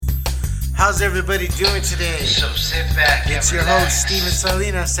How's everybody doing today? So sit back. It's your host, Steven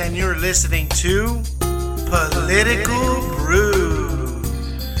Salinas, and you're listening to Political Brews.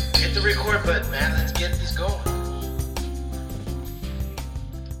 Hit the record button, man. Let's get this going.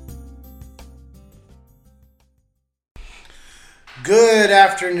 Good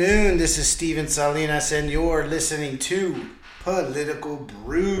afternoon. This is Steven Salinas, and you're listening to Political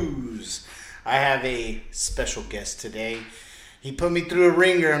Brews. I have a special guest today. He put me through a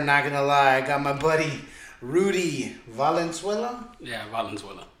ringer, I'm not going to lie. I got my buddy, Rudy Valenzuela. Yeah,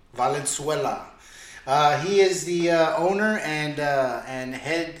 Valenzuela. Valenzuela. He is the owner and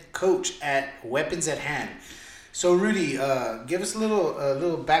head coach at Weapons at Hand. So, Rudy, give us a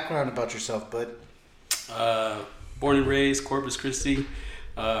little background about yourself, bud. Born and raised Corpus Christi.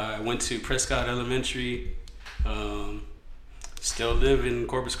 I went to Prescott Elementary. Still live in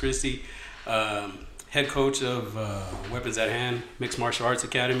Corpus Christi. Head coach of Weapons at Hand, Mixed Martial Arts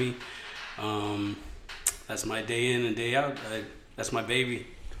Academy. That's my day in and day out. That's my baby.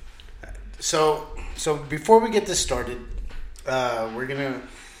 So before we get this started, I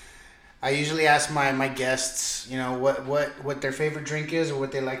usually ask my guests, what their favorite drink is or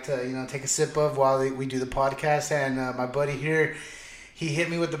what they like to, take a sip of while we do the podcast. And my buddy here, he hit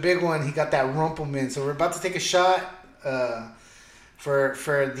me with the big one. He got that Rumpelman. So we're about to take a shot for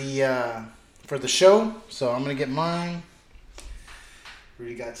the show. So I'm gonna get mine.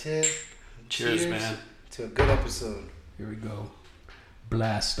 Rudy got his. Cheers, man. To a good episode. Here we go.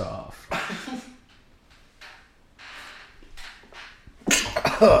 Blast off.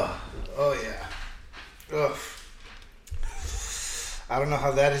 Oh yeah. Ugh. I don't know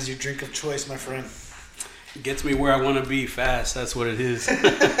how that is your drink of choice, my friend. It gets me where I want to be fast. That's what it is.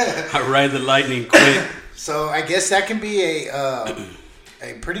 I ride the lightning quick. So I guess that can be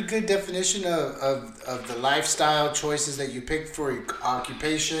a pretty good definition of the lifestyle choices that you pick for your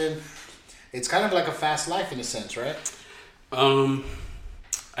occupation. It's kind of like a fast life in a sense, right?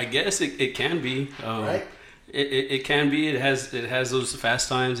 I guess it can be. Right? It can be. It has those fast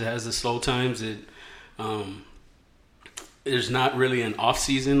times. It has the slow times. There's not really an off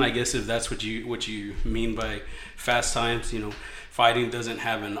season, I guess, if that's what you mean by fast times. Fighting doesn't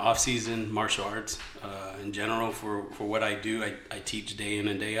have an off season. Martial arts, in general, for what I do, I teach day in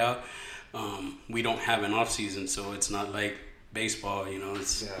and day out. We don't have an off season, so it's not like baseball.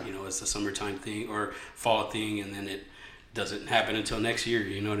 It's a summertime thing or fall thing, and then it doesn't happen until next year.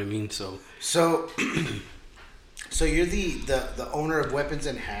 You know what I mean? So you're the owner of Weapons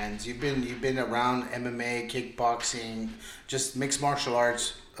in Hands. You've been around MMA, kickboxing, just mixed martial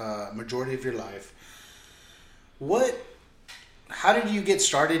arts, majority of your life. How did you get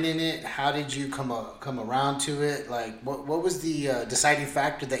started in it? How did you come around to it? Like, what was the deciding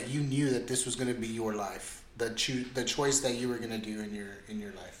factor that you knew that this was going to be your life, the choice that you were going to do in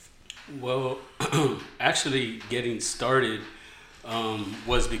your life? Well, actually, getting started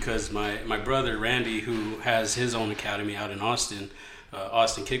was because my brother Randy, who has his own academy out in Austin,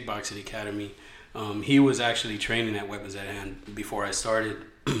 Austin Kickboxing Academy, he was actually training at Weapons at Hand before I started,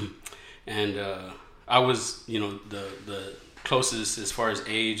 and I was the closest as far as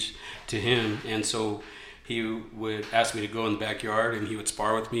age to him, and so he would ask me to go in the backyard and he would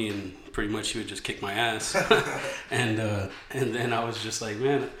spar with me, and pretty much he would just kick my ass. and then I was just like,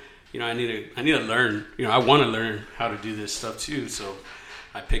 man, I need to learn. I want to learn how to do this stuff too. So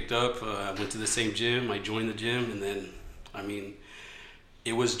I picked up. I went to the same gym. I joined the gym, and then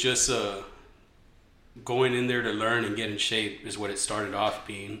it was just going in there to learn and get in shape is what it started off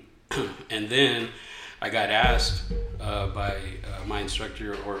being. And then I got asked by my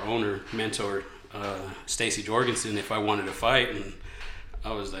instructor or owner, mentor, Stacy Jorgensen, if I wanted to fight, and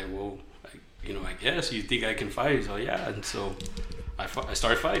I was like, well, I guess you think I can fight. He's like, yeah, and so I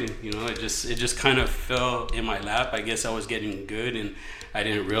started fighting. It just kind of fell in my lap. I guess I was getting good, and I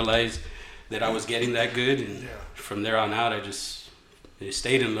didn't realize that I was getting that good. And from there on out, I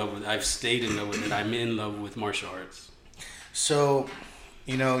stayed in love with it. I've stayed in love with it. I'm in love with martial arts. So,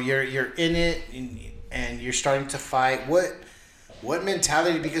 you're in it, and you're starting to fight. What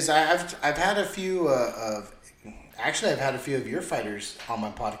mentality? Because I've had a few I've had a few of your fighters on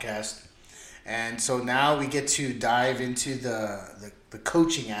my podcast. And so now we get to dive into the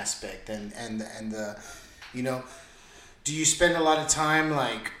coaching aspect and the, do you spend a lot of time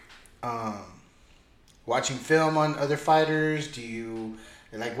watching film on other fighters? Do you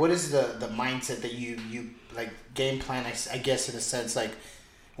what is the mindset that you game plan, I guess, in a sense,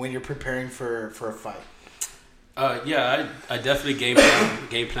 when you're preparing for a fight? I definitely game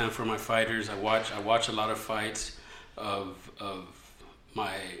plan for my fighters. I watch a lot of fights of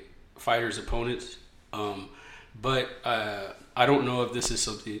my fighters' opponents. But I don't know if this is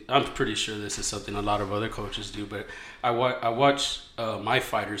something. I'm pretty sure this is something a lot of other coaches do. But I watch my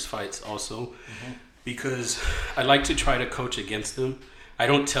fighters' fights also because I like to try to coach against them. I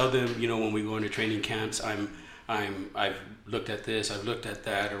don't tell them, you know, when we go into training camps, I've looked at this, I've looked at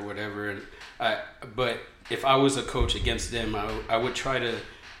that, or whatever. And but if I was a coach against them, I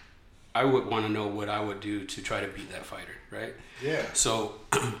would want to know what I would do to try to beat that fighter, right? Yeah. So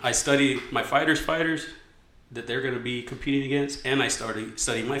I study my fighters that they're going to be competing against, and I started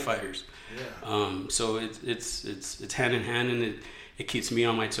studying my fighters. Yeah. So it's hand in hand, and it keeps me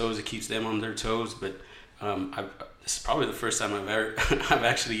on my toes. It keeps them on their toes. But this is probably the first time I've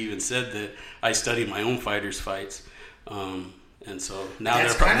actually even said that I study my own fighters' fights. And so now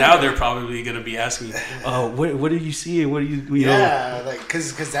they're probably going to be asking, "Oh, what did you see? What do you know?" Yeah, like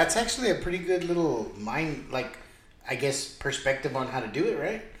because that's actually a pretty good little mind, like I guess perspective on how to do it,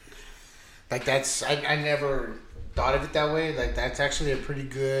 right? Like that's I never thought of it that way. Like that's actually a pretty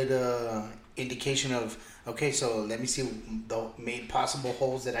good indication of okay, so let me see the possible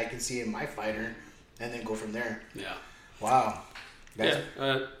holes that I can see in my fighter, and then go from there. Yeah. Wow.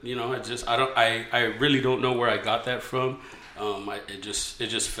 You know, I really don't know where I got that from. It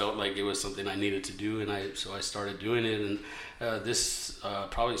just felt like it was something I needed to do, and so I started doing it, and this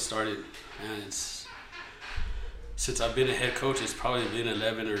probably started, and since I've been a head coach, it's probably been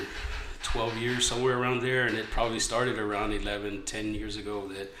 11 or 12 years, somewhere around there, and it probably started around 10 years ago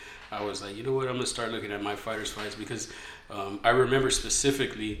that I was like, you know what, I'm going to start looking at my fighters' fights, because I remember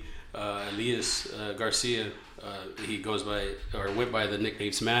specifically Elias Garcia, he goes by, or went by the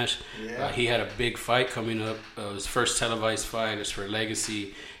nickname Smash. Yeah. He had a big fight coming up, his first televised fight, it's for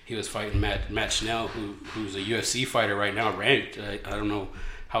Legacy. He was fighting Matt Schnell, who's a UFC fighter right now, ranked. I don't know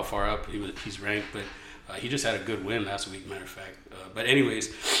how far up he's ranked, but he just had a good win last week, matter of fact. But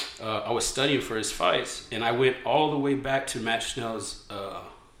anyways, I was studying for his fights, and I went all the way back to Matt Schnell's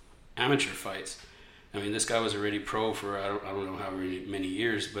amateur fights. I mean, this guy was already pro for I don't know how many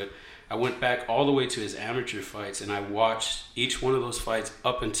years, but I went back all the way to his amateur fights, and I watched each one of those fights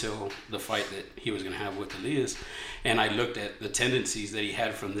up until the fight that he was going to have with Elias, and I looked at the tendencies that he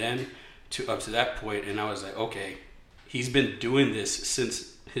had from then to up to that point, and I was like, okay, he's been doing this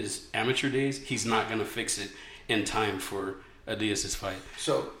since his amateur days. He's not going to fix it in time for Elias's fight.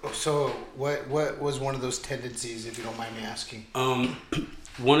 So what was one of those tendencies, if you don't mind me asking?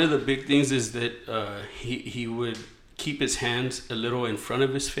 One of the big things is that he would keep his hands a little in front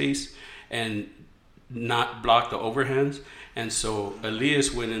of his face and not block the overhands. And so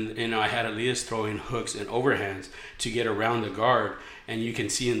Elias went in, you know, I had Elias throwing hooks and overhands to get around the guard. And you can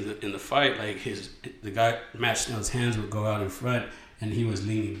see in the fight, like the guy, Matt Schnell's hands would go out in front, and he was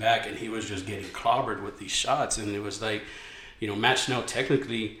leaning back, and he was just getting clobbered with these shots. And it was like, you know, Matt Schnell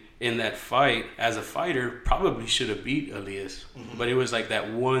technically in that fight, as a fighter, probably should have beat Elias. Mm-hmm. But it was like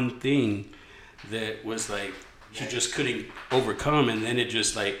that one thing that was like, he just couldn't overcome, and then it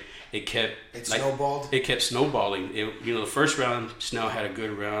just like, snowballed? It kept snowballing. You know, the first round, Schnell had a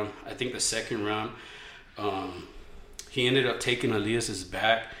good round. I think the second round, he ended up taking Elias's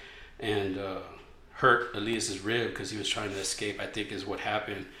back and hurt Elias's rib because he was trying to escape, I think is what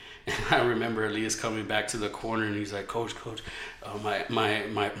happened. And I remember Elias coming back to the corner, and he's like, Coach,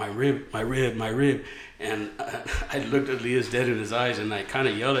 my rib. And I looked at Elias dead in his eyes, and I kind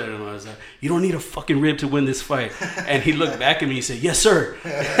of yelled at him. I was like, you don't need a fucking rib to win this fight. And he looked back at me and said, yes, sir.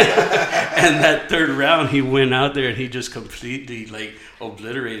 And that third round, he went out there, and he just completely like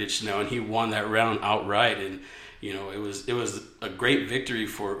obliterated Schnell, and he won that round outright. And you know, it was a great victory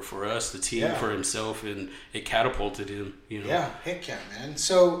for us, the team, for himself, and it catapulted him. You know. Yeah, heck yeah, man.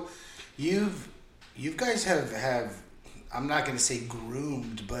 So, you guys have I'm not gonna say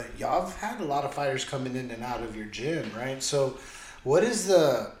groomed, but y'all have had a lot of fighters coming in and out of your gym, right? So, what is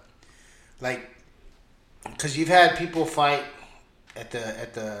the because you've had people fight at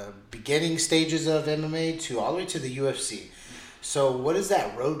the beginning stages of MMA to all the way to the UFC. So what does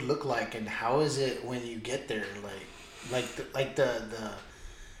that road look like, and how is it when you get there? Like the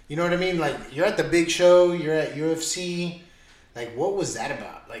you know what I mean? Like you're at the big show, you're at UFC. Like what was that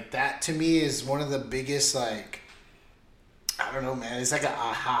about? Like that to me is one of the biggest I don't know, man. It's like a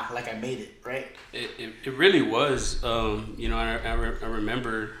aha, like I made it, right? It really was. You know, I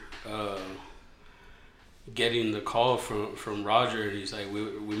remember getting the call from Roger, and he's like,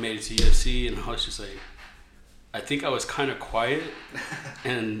 we made it to UFC, and I was just like, I think I was kind of quiet,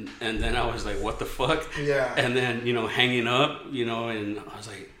 and then I was like, what the fuck? Yeah. And then, you know, hanging up, you know, and I was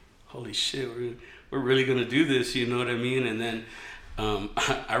like, holy shit, we're really going to do this, you know what I mean? And then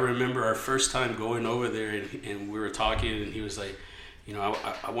I remember our first time going over there, and we were talking, and he was like, you know,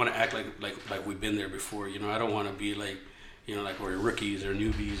 I want to act like we've been there before. You know, I don't want to be like, you know, like we're rookies or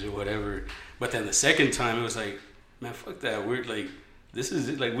newbies or whatever. But then the second time it was like, man, fuck that. We're like, this is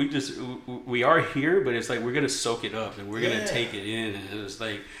it. Like we are here, but it's like we're gonna soak it up and we're gonna take it in. And it was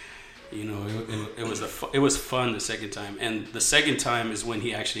like, you know, it was fun the second time. And the second time is when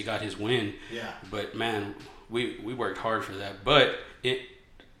he actually got his win. Yeah. But man, we worked hard for that. But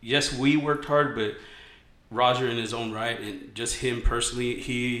yes, we worked hard, but Roger in his own right, and just him personally,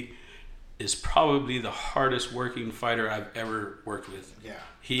 he is probably the hardest working fighter I've ever worked with. Yeah.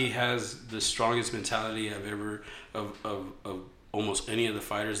 He has the strongest mentality I've ever of almost any of the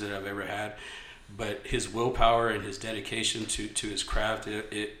fighters that I've ever had. But his willpower and his dedication to his craft,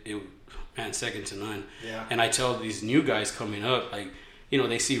 it man, second to none. Yeah. And I tell these new guys coming up, like, you know,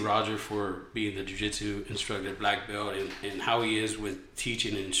 they see Roger for being the jiu-jitsu instructor, black belt, and how he is with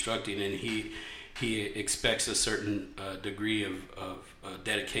teaching and instructing, and he expects a certain degree of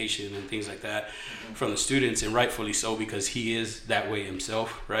dedication and things like that from the students, and rightfully so, because he is that way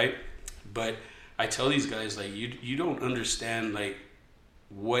himself, right? But I tell these guys, like, you don't understand, like,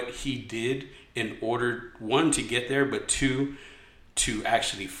 what he did in order, one, to get there, but two, to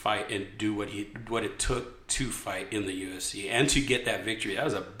actually fight and do what it took to fight in the UFC and to get that victory. That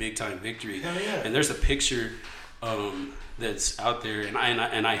was a big time victory. Hell yeah. And there's a picture that's out there, and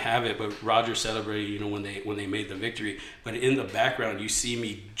I have it, but Roger celebrated, you know, when they made the victory. But in the background, you see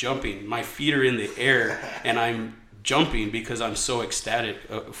me jumping. My feet are in the air, and I'm jumping because I'm so ecstatic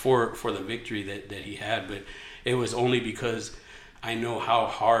for the victory that he had. But it was only because I know how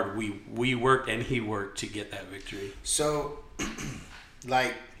hard we worked and he worked to get that victory. So,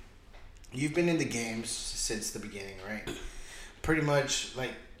 like, you've been in the games since the beginning, right? Pretty much,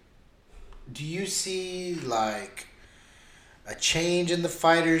 like, do you see, like, a change in the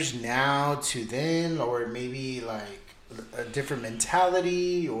fighters now to then, or maybe, like, a different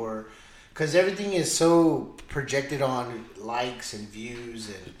mentality, or... Because everything is so projected on likes and views,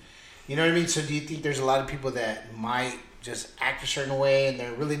 and... You know what I mean? So do you think there's a lot of people that might just act a certain way and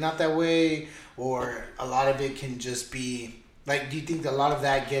they're really not that way, or a lot of it can just be... Like, do you think a lot of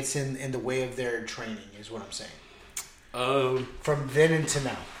that gets in the way of their training, is what I'm saying? From then until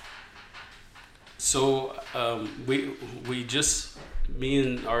now. So we just, me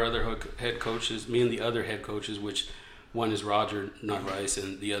and our other head coaches, me and the other head coaches, which one is Roger Narvaez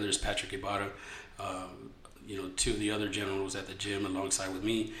and the other is Patrick Ibarra, you know, two of the other generals at the gym alongside with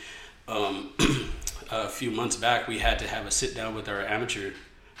me. A few months back, we had to have a sit down with our amateur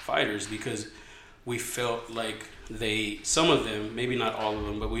fighters because we felt like some of them, maybe not all of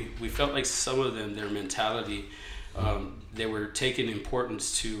them, but we felt like some of them, their mentality, they were taking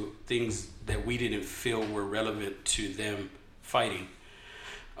importance to things that we didn't feel were relevant to them fighting.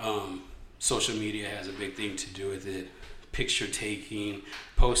 Social media has a big thing to do with it. Picture taking,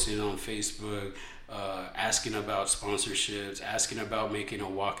 posting on Facebook, asking about sponsorships, asking about making a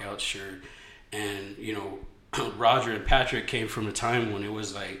walkout shirt. And, you know, Roger and Patrick came from a time when it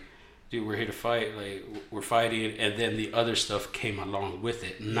was like, dude, we're here to fight, like, we're fighting, and then the other stuff came along with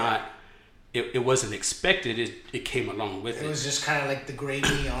it. It wasn't expected, it came along with it. It was just kind of like the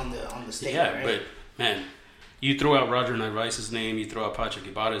gravy on the steak, yeah, right? But, man, you throw out Roger Narvaez's name, you throw out Patrick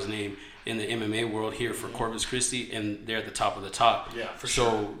Ibarra's name in the MMA world here for Corpus Christi, and they're at the top of the top. Yeah, for so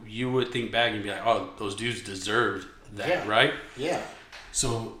sure. you would think back and be like, oh, those dudes deserved that, right? Yeah.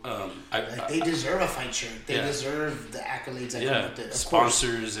 So they deserve a fight shirt. They yeah. deserve the accolades that come with it. Of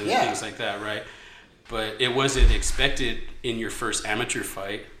Sponsors course. and things like that, right? But it wasn't expected in your first amateur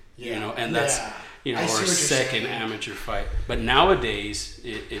fight, you know, and that's you know, or second amateur fight. But nowadays,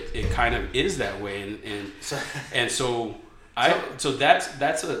 it kind of is that way, and so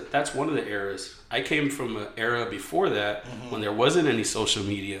that's one of the eras. I came from an era before that when there wasn't any social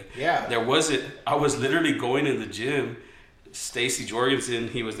media. Yeah, there wasn't. I was literally going in the gym. Stacy Jorgensen,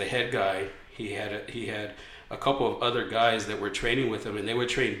 he was the head guy. He had a couple of other guys that were training with him, and they would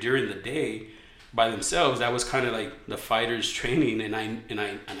train during the day by themselves. That was kind of like the fighters training, and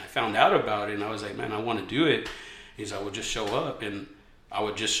I found out about it, and I was like, man, I want to do it. He's like, well, just show up, and I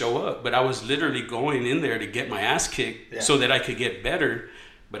would just show up. But I was literally going in there to get my ass kicked so that I could get better.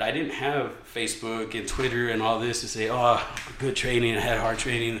 But I didn't have Facebook and Twitter and all this to say, oh, good training, I had hard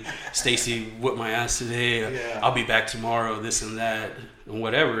training. Stacy whooped my ass today. I'll be back tomorrow, this and that, and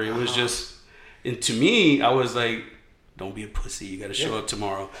whatever. It was just, and to me, I was like, don't be a pussy. You got to show up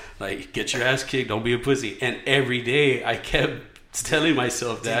tomorrow. Like, get your ass kicked. Don't be a pussy. And every day I kept telling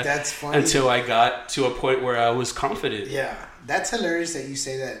myself that. That's funny. Until I got to a point where I was confident. Yeah. That's hilarious that you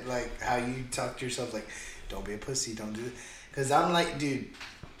say that, like, how you talk to yourself, like, don't be a pussy, don't do it. Because I'm like, dude,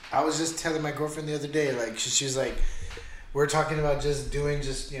 I was just telling my girlfriend the other day, like, she was like, we're talking about just doing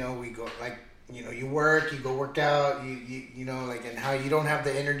just, you know, we go like, you know, you go work out, you know, like, and how you don't have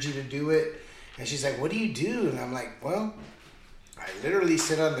the energy to do it. And she's like, what do you do? And I'm like, well, I literally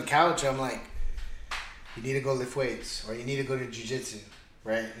sit on the couch. I'm like, you need to go lift weights, or you need to go to jiu-jitsu,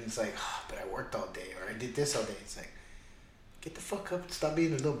 right? And it's like, oh, but I worked all day, or I did this all day. It's like, get the fuck up and stop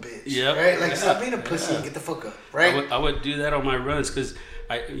being a little bitch. Yep. Right? Like, stop being a pussy and get the fuck up, right? I would do that on my runs because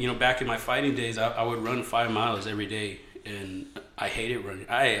back in my fighting days, I would run 5 miles every day, and I hated running.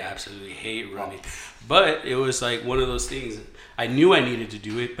 I absolutely hate running. But it was like one of those things. I knew I needed to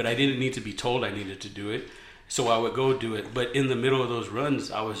do it, but I didn't need to be told I needed to do it. So I would go do it. But in the middle of those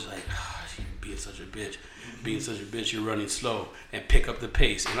runs, I was like, you're being such a bitch. Being such a bitch, you're running slow, and pick up the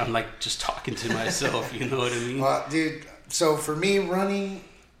pace. And I'm like just talking to myself, you know what I mean? Well, dude, so for me, running,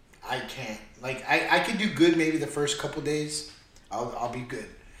 I can't. Like, I could do good maybe the first couple days. I'll be good.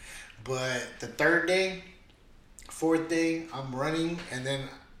 But the third day, fourth day, I'm running, and then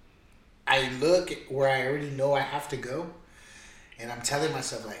I look where I already know I have to go, and I'm telling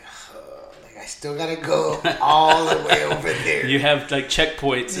myself, like, I still gotta go all the way over there. You have like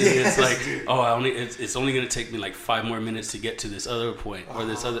checkpoints, and yes, it's like, dude. it's only gonna take me like 5 more minutes to get to this other point or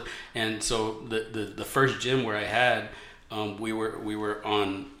this other. And so the first gym where I had, we were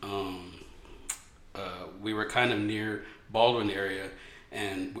kind of near Baldwin area,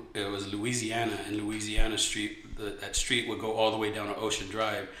 and it was Louisiana, and Louisiana Street. That street would go all the way down to Ocean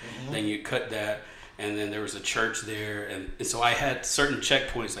Drive. Mm-hmm. Then you cut that, and then there was a church there, and so I had certain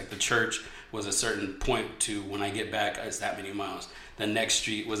checkpoints, like the church was a certain point to when I get back, it's that many miles. The next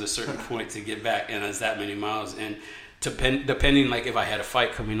street was a certain point to get back, and it's that many miles. And depending, like if I had a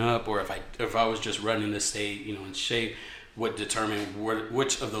fight coming up, or if I was just running to stay, you know, in shape, would determine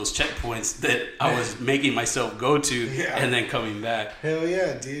which of those checkpoints that I was making myself go to, and then coming back. Hell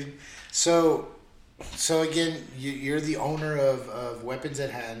yeah, dude. So again, you're the owner of Weapons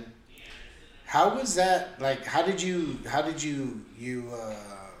at Hand. How was that? Like, how did you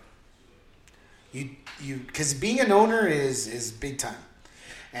because being an owner is big time,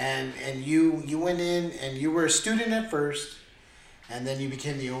 and you went in and you were a student at first, and then you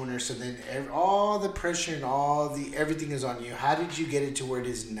became the owner. So then all the pressure and everything is on you. How did you get it to where it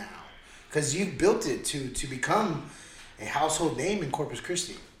is now? Because you built it to become a household name in Corpus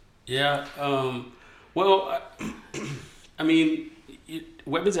Christi. Yeah. Well, I mean,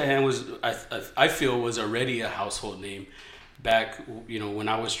 Weapons at Hand was I feel was already a household name. Back, you know, when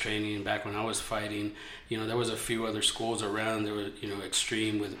I was training, back when I was fighting, you know, there was a few other schools around. There was, you know,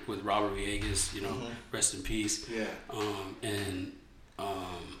 Extreme with Robert Villegas, you know, rest in peace. Yeah.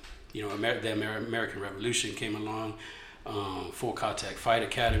 You know, the American Revolution came along, Full Contact Fight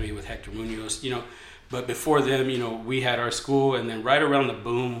Academy with Hector Munoz, you know. But before them, you know, we had our school, and then right around the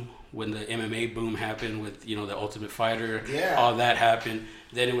boom, when the MMA boom happened with, you know, the Ultimate Fighter, all that happened.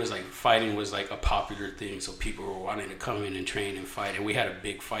 Then it was like fighting was like a popular thing, so people were wanting to come in and train and fight. And we had a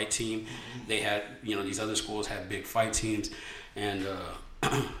big fight team. Mm-hmm. They had, you know, these other schools had big fight teams, and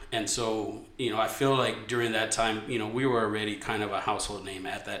so, you know, I feel like during that time, you know, we were already kind of a household name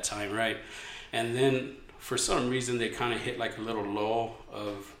at that time, right? And then for some reason they kind of hit like a little lull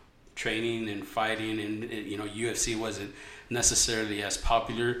of training and fighting, and you know, UFC wasn't necessarily as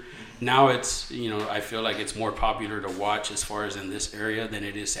popular. Now it's, you know, I feel like it's more popular to watch as far as in this area than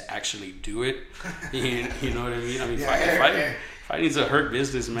it is to actually do it. You know what I mean? I mean, fighting's a hurt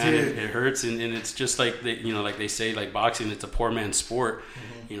business, man. It hurts, and it's just like you know, like they say, like boxing, it's a poor man's sport.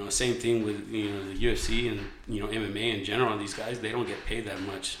 Mm-hmm. You know, same thing with, you know, the UFC and, you know, MMA in general. These guys, they don't get paid that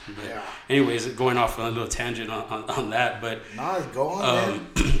much. But anyways, going off on a little tangent on that, but go on,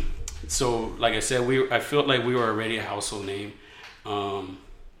 man. So, like I said, I felt like we were already a household name.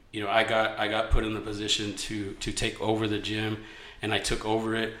 You know, I got put in the position to take over the gym, and I took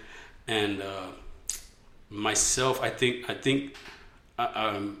over it. And myself, I think,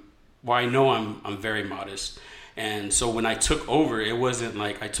 well, I know I'm very modest, and so when I took over, it wasn't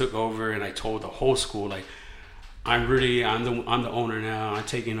like I took over and I told the whole school, like, I'm the owner now. I'm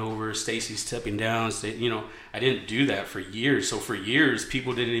taking over. Stacy's stepping down. You know, I didn't do that for years. So for years,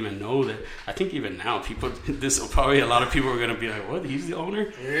 people didn't even know that. I think even now, probably a lot of people are gonna be like, "What? He's the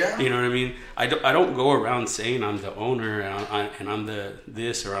owner?" Yeah. You know what I mean? I don't go around saying I'm the owner and I'm the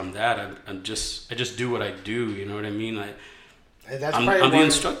this or I'm that. I just do what I do. You know what I mean? I'm the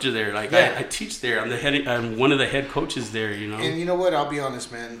instructor there. Like, I teach there. I'm one of the head coaches there. You know. And you know what? I'll be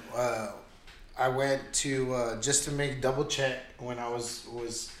honest, man. I went to just to double check when I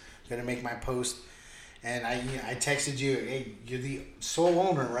was gonna make my post, and I texted you, hey, you're the sole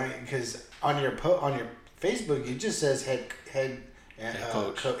owner, right? Because on your Facebook it just says head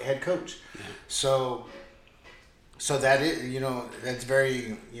coach. Yeah. So So that is, that's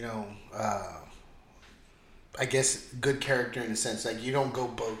very, I guess good character in a sense. Like you don't go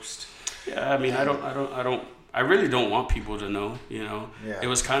boast. Yeah, I mean, I really don't want people to know, Yeah.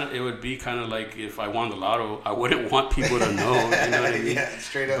 It would be kind of like if I won the lotto, I wouldn't want people to know, you know what I mean? Yeah,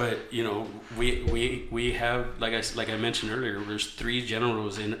 straight up. But, we have, like I mentioned earlier, there's 3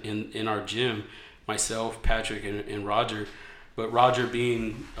 generals in our gym, myself, Patrick, and Roger. But Roger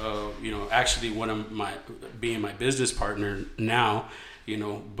being, actually being my business partner now,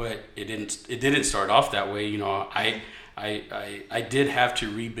 but it didn't start off that way. I did have to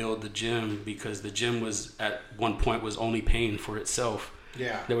rebuild the gym because the gym was at one point was only paying for itself.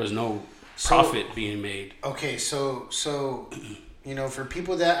 Yeah. There was no profit being made. Okay, so for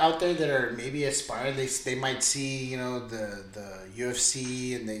people that out there that are maybe aspiring, they might see the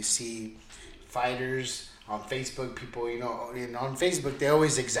UFC and they see fighters on Facebook. People and on Facebook they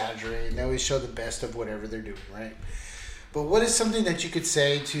always exaggerate and they always show the best of whatever they're doing, right? But what is something that you could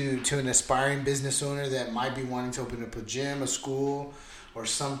say to an aspiring business owner that might be wanting to open up a gym, a school, or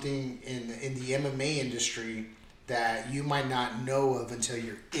something in the MMA industry that you might not know of until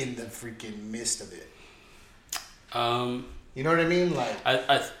you're in the freaking midst of it? You know what I mean? Like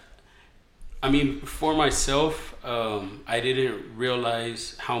I mean, for myself, I didn't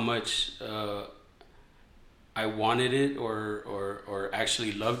realize how much I wanted it or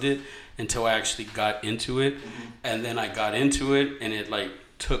actually loved it until I actually got into it. Mm-hmm. And then I got into it and it like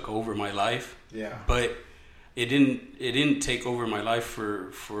took over my life. Yeah. But it didn't take over my life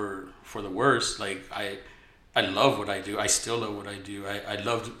for the worst. Like I love what I do. I still love what I do. I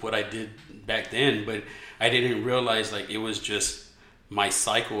loved what I did back then, but I didn't realize like it was just my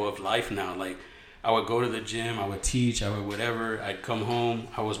cycle of life now. Like I would go to the gym, I would teach, I would whatever. I'd come home,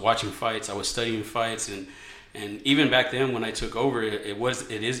 I was watching fights, I was studying fights, and even back then when I took over, it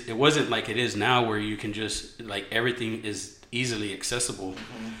wasn't like it is now where you can just like everything is easily accessible.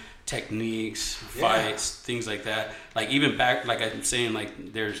 Mm-hmm. Techniques, fights, things like that. Like even back, like I'm saying,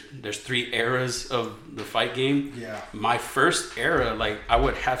 like there's 3 eras of the fight game. Yeah. My first era, like I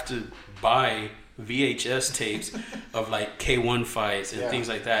would have to buy VHS tapes of like K1 fights and things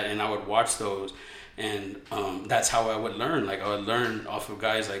like that, and I would watch those, and that's how I would learn. Like I would learn off of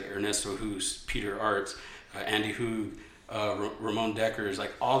guys like Ernesto Hoost, Peter Arts, Andy Hoog, Ramon Deckers,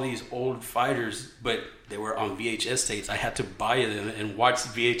 like all these old fighters, but they were on VHS tapes. I had to buy them and watch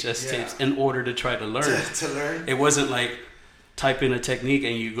VHS tapes in order to try to learn. To learn? It wasn't like type in a technique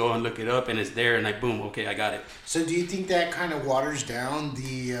and you go and look it up and it's there and like, boom, okay, I got it. So do you think that kind of waters down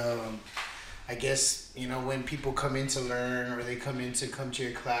the, I guess, when people come in to learn or they come to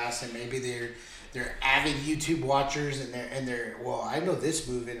your class and maybe they're avid YouTube watchers and they're well, I know this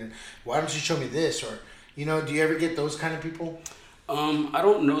move and why don't you show me this? Or, do you ever get those kind of people? I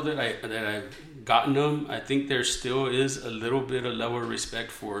don't know that I've gotten them. I think there still is a little bit of level of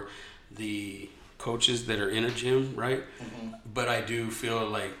respect for the coaches that are in a gym, right? Mm-hmm. But I do feel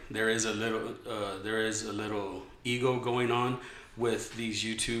like there is a little ego going on with these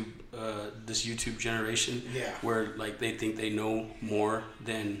this YouTube generation, where like they think they know more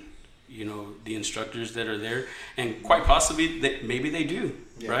than the instructors that are there, and quite possibly maybe they do,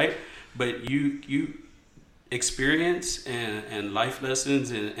 right? But you experience and life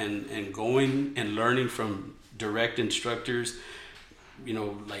lessons and going and learning from direct instructors,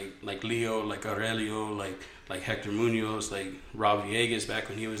 like Leo, like Aurelio, like Hector Munoz, like Rob Villegas back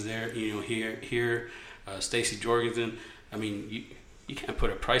when he was there, here, Stacy Jorgensen. I mean, you can't put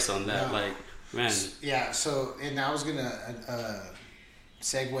a price on that. No. Like, man. Yeah. So, and I was gonna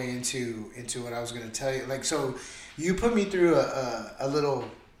segue into what I was gonna tell you. Like, so you put me through a little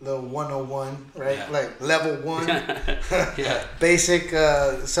 101, right? Yeah. Like level 1. Yeah. Basic.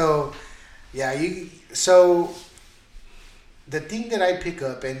 So the thing that I pick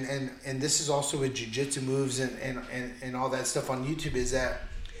up, and this is also with jiu-jitsu moves and all that stuff on YouTube, is that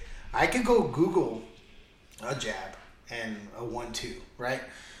I could go Google a jab and a 1-2, right?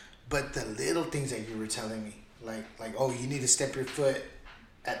 But the little things that you were telling me, like oh, you need to step your foot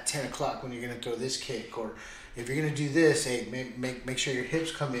at 10 o'clock when you're going to throw this kick, or if you're going to do this, hey, make sure your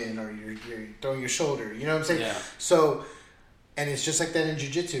hips come in, or you're throwing your shoulder, you know what I'm saying? Yeah. So, and it's just like that in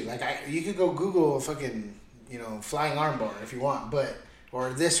jiu-jitsu. Like you could go Google a fucking, flying armbar if you want, or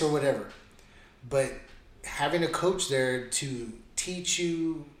this or whatever. But having a coach there to teach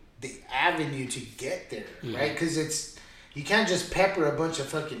you the avenue to get there, right? Because you can't just pepper a bunch of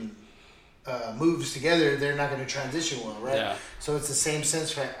fucking moves together. They're not going to transition well, right? Yeah. So it's the same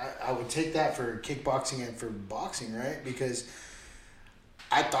sense. I would take that for kickboxing and for boxing, right? Because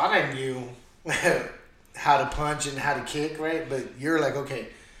I thought I knew how to punch and how to kick, right? But you're like, okay,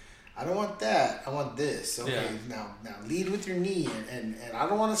 I don't want that. I want this. Okay, Yeah. now lead with your knee, and I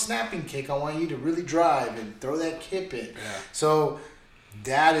don't want a snapping kick. I want you to really drive and throw that kip in. Yeah. So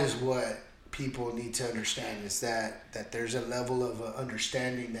that is what people need to understand, is that there's a level of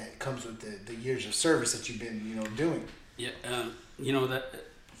understanding that comes with the years of service that you've been, doing. Yeah, that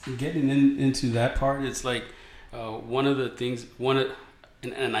getting into that part, it's like one of the things.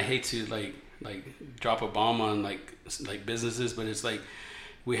 And I hate to like drop a bomb on like businesses, but it's like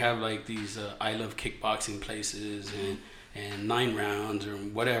we have like these I love kickboxing places and 9 rounds or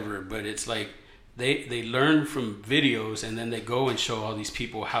whatever, but it's like they learn from videos, and then they go and show all these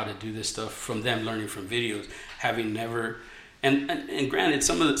people how to do this stuff from them learning from videos, having never. And granted,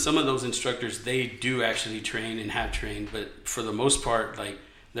 some of those instructors, they do actually train and have trained, but for the most part, like,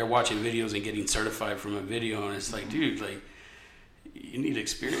 they're watching videos and getting certified from a video, and it's like, dude, like, you need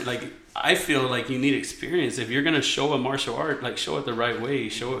experience. Like, I feel like you need experience if you're gonna show a martial art. Like, show it the right way.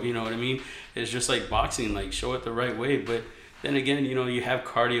 Show it, you know what I mean? It's just like boxing. Like, show it the right way. But then again, you have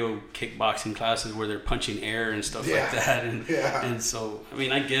cardio kickboxing classes where they're punching air and stuff like that, and so I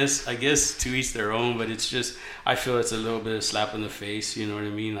mean, I guess to each their own. But it's just, I feel it's a little bit of slap in the face. You know what I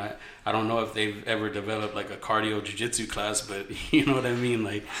mean? I don't know if they've ever developed like a cardio jiu-jitsu class, but you know what I mean?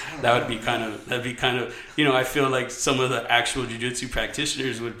 Like, that'd be kind of, I feel like some of the actual jiu-jitsu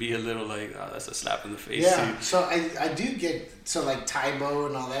practitioners would be a little like, oh, that's a slap in the face. Yeah. Too. So I do get, so like Taibo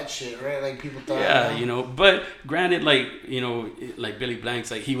and all that shit, right? Like, people thought. Yeah, but granted, like, like Billy Blanks,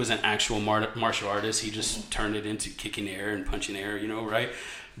 like, he was an actual martial artist. He just turned it into kicking air and punching air, right?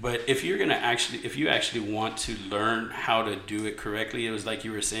 But if you actually want to learn how to do it correctly, it was like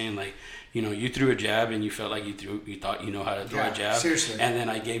you were saying, like, you threw a jab and you felt like you thought you know how to throw a jab. Seriously. And then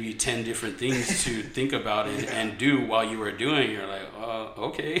I gave you 10 different things to think about and do while you were doing. You're like,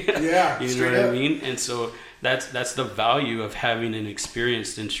 okay. Yeah. You know what I mean? And so that's the value of having an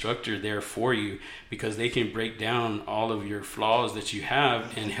experienced instructor there for you, because they can break down all of your flaws that you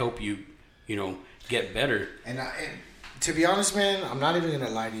have and help you, get better. And to be honest, man, I'm not even going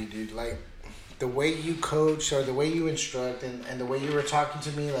to lie to you, dude. Like, the way you coach or the way you instruct and the way you were talking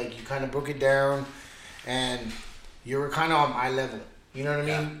to me, like, you kind of broke it down and you were kind of on my level. You know what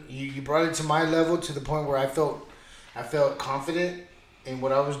I mean? You brought it to my level to the point where I felt confident in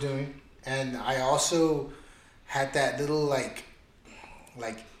what I was doing. And I also had that little, like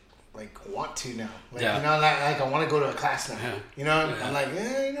want to now. Like, like I want to go to a class now. Yeah. You know? Yeah. I'm like,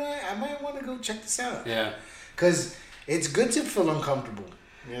 I might want to go check this out. Yeah. Because it's good to feel uncomfortable,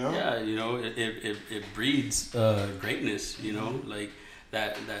 Yeah, it breeds greatness, like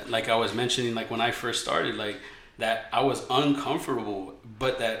that like I was mentioning, like when I first started, like that I was uncomfortable,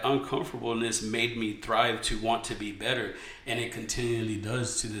 but that uncomfortableness made me thrive to want to be better, and it continually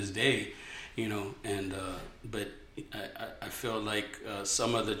does to this day, and but I feel like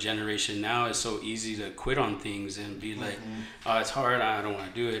some of the generation now is so easy to quit on things and be like, oh, it's hard, I don't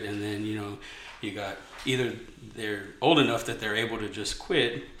want to do it, and then you got either they're old enough that they're able to just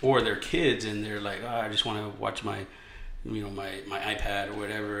quit, or they're kids and they're like, oh, I just want to watch my my iPad or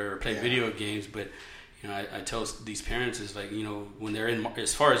whatever, or play video games. But I tell these parents is like, when they're in,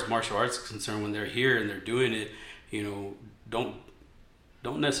 as far as martial arts is concerned, when they're here and they're doing it,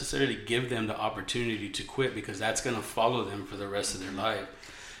 don't necessarily give them the opportunity to quit, because that's going to follow them for the rest of their life.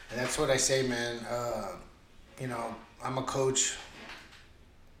 And that's what I say, man. I'm a coach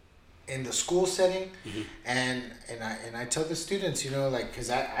in the school setting, and I tell the students, like, because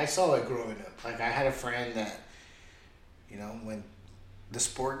I saw it growing up. Like, I had a friend that, when the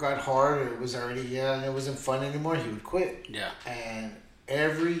sport got hard, or it was already, it wasn't fun anymore, he would quit. Yeah. And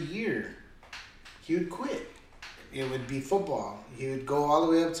every year, he would quit. It would be football. He would go all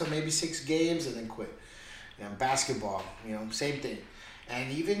the way up to maybe 6 games and then quit. Basketball, same thing. And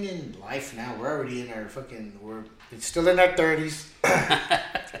even in life now, we're already in our we're still in our 30s.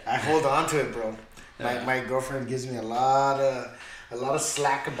 I hold on to it, bro. My girlfriend gives me a lot of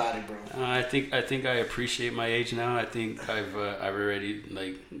slack about it, bro. I think I appreciate my age now. I think I've already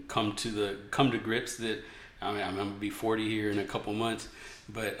like come to grips that I'm gonna be 40 here in a couple months,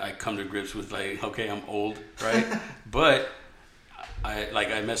 but I come to grips with like, okay, I'm old, right? But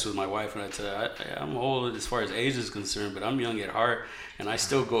I mess with my wife and I tell her I'm old as far as age is concerned, but I'm young at heart, and I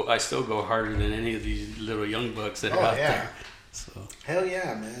still go harder than any of these little young bucks that are out there. So hell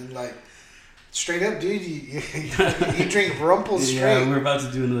yeah, man! Like, straight up, dude, you drink Rumpel straight. Yeah, we're about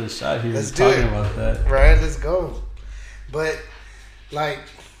to do another shot here. Let's do it. About that, right? Let's go. But like,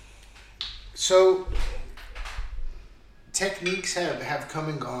 so techniques have come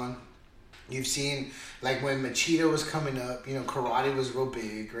and gone. You've seen, like, when Machida was coming up, karate was real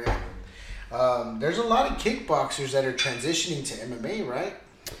big, right? There's a lot of kickboxers that are transitioning to MMA, right?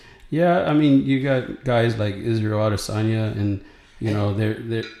 Yeah, I mean, you got guys like Israel Adesanya, and you know they're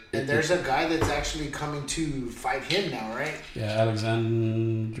and there's a guy that's actually coming to fight him now, right? yeah,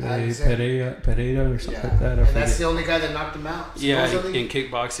 Alexandre Pereira or something like that. And that's the only guy that knocked him out. Yeah, supposedly? in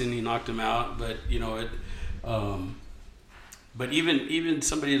kickboxing he knocked him out, but you know it. But even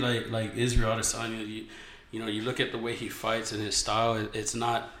somebody like Israel Adesanya, you know, you look at the way he fights and his style. It's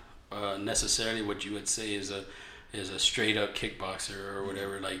not necessarily what you would say is a straight up kickboxer or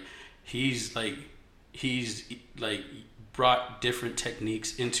whatever. Like he's brought different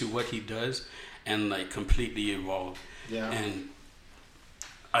techniques into what he does and like completely evolved. Yeah. And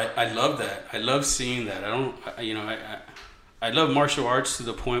I love that. I love seeing that. I love martial arts to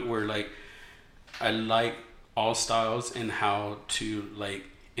the point where like I like all styles and how to like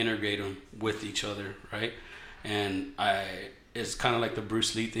integrate them with each other, right? And it's kind of like the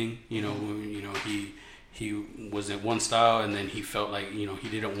Bruce Lee thing, you know. He was in one style, and then he felt like, you know, he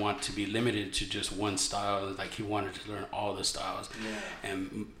didn't want to be limited to just one style. Like he wanted to learn all the styles,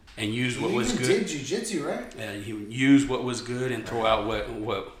 and use what was good. He did jiu-jitsu, right? Yeah, he would use what was good and throw out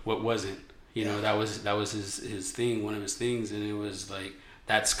what wasn't. You know, that was his thing, one of his things, and it was like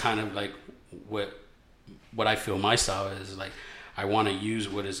that's kind of like what I feel my style is like. I want to use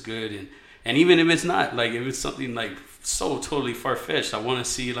what is good, and even if it's not, like if it's something like so totally far-fetched, I want to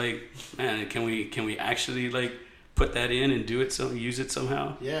see like, man, can we actually like put that in and do it, use it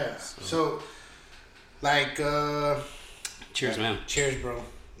somehow? Yeah. So like cheers, man. Cheers, bro.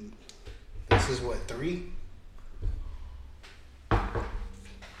 This is what, 3?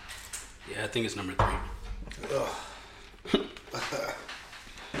 Yeah, I think it's number 3.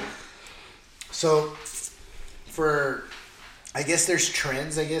 So I guess there's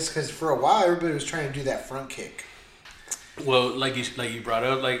trends, because for a while everybody was trying to do that front kick. Well, like you brought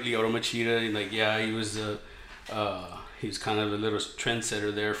up, like Lyoto Machida, and like he was kind of a little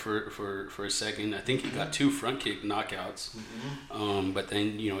trendsetter there for a second. I think he got 2 front kick knockouts. Mm-hmm. But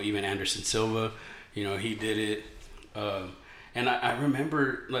then, you know, even Anderson Silva, you know, he did it. And I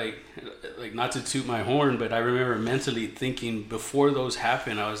remember like not to toot my horn, but I remember mentally thinking before those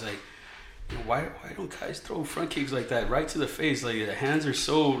happened, I was like, why don't guys throw front kicks like that right to the face? Like the hands are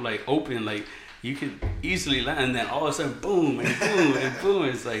so like open, like you could easily land, and then all of a sudden, boom and boom and boom.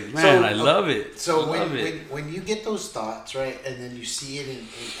 It's like, man, I love it. So when you get those thoughts, right, and then you see it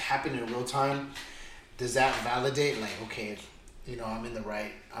happen in real time, does that validate? Like, okay, you know, I'm in the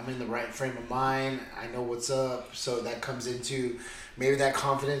right frame of mind. I know what's up. So that comes into maybe that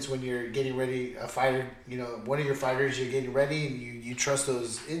confidence when you're getting ready. A fighter, you know, one of your fighters, you're getting ready, and you trust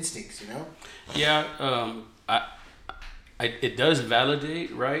those instincts. You know. Yeah. It does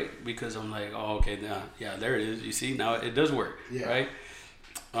validate, right? Because I'm like, oh, okay, yeah, there it is. You see, now it does work, right?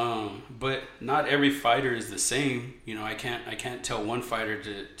 But not every fighter is the same. You know, I can't tell one fighter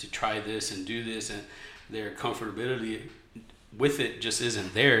to try this and do this, and their comfortability with it just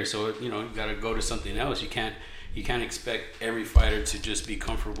isn't there. So, you know, you got to go to something else. You can't expect every fighter to just be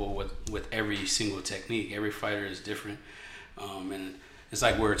comfortable with every single technique. Every fighter is different, and it's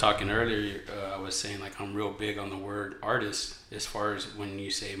like we were talking earlier. I was saying like I'm real big on the word artist as far as when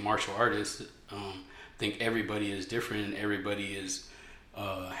you say martial artist. I think everybody is different, and everybody is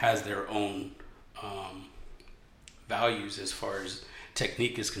has their own values as far as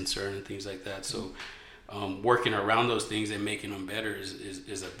technique is concerned and things like that. So working around those things and making them better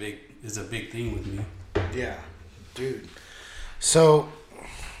is a big thing with me. Yeah, dude. So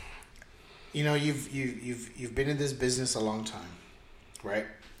you know you've been in this business a long time. Right?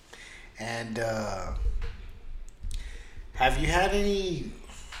 And have you had any,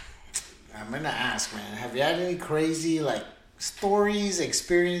 I'm going to ask, man, have you had any crazy, like, stories,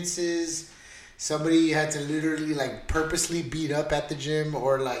 experiences, somebody you had to literally, like, purposely beat up at the gym,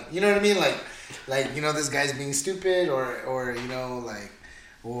 or, like, you know what I mean? Like you know, this guy's being stupid, or you know, like,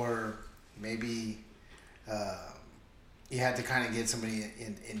 or maybe you had to kind of get somebody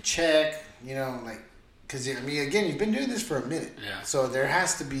in check, you know, like, because, I mean, again, you've been doing this for a minute. Yeah. So there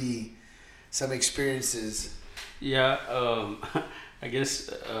has to be some experiences. Yeah. I guess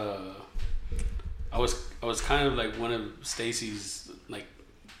I was kind of like one of Stacy's like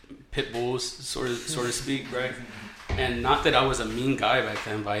pit bulls, so to speak, right? And not that I was a mean guy back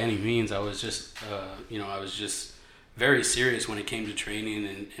then by any means. I was just, I was just very serious when it came to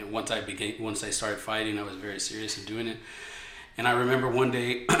training. And once I started fighting, I was very serious in doing it. And I remember one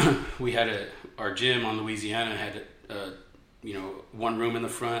day we had our gym on Louisiana had, one room in the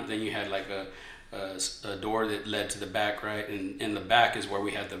front. Then you had like a door that led to the back, right? And in the back is where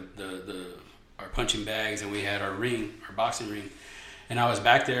we had our punching bags, and we had our ring, our boxing ring. And I was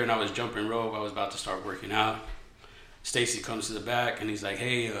back there and I was jumping rope. I was about to start working out. Stacy comes to the back and he's like,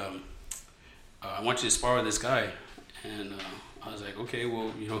 hey, I want you to spar with this guy. And I was like, okay, well,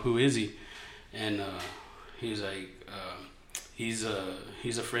 who is he? And he was like, he's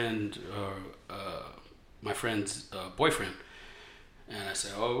a friend, my friend's boyfriend. And I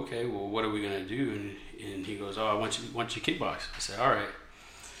said, oh, okay, well, what are we going to do? And he goes, oh, I want you to kickbox. I said, all right.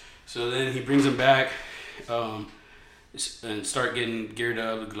 So then he brings him back and start getting geared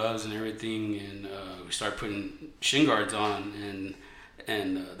up with gloves and everything. And we start putting shin guards on.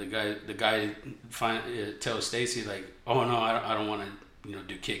 And the guy tells Stacy, like, oh, no, I don't want to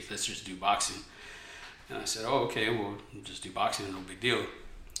do kicks. Let's just do boxing. And I said, oh, okay, well, just do boxing, no big deal.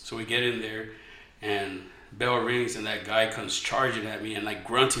 So we get in there, and bell rings, and that guy comes charging at me and like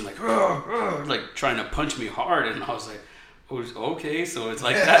grunting, like, "Rrr, rrr," like trying to punch me hard. And I was like, oh, okay, so it's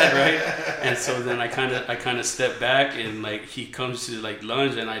like that, right? And so then I kind of stepped back, and like he comes to like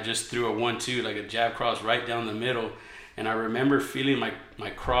lunge, and I just threw a 1-2, like a jab cross right down the middle. And I remember feeling my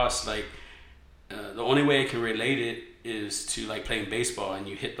cross, like the only way I can relate it is to like playing baseball, and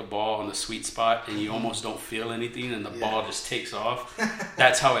you hit the ball on the sweet spot and you almost don't feel anything, and the ball just takes off.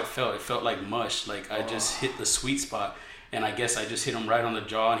 That's how it felt. It felt like mush. Like I just hit the sweet spot, and I guess I just hit him right on the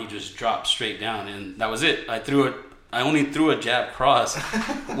jaw, and he just dropped straight down, and that was it. I only threw a jab cross.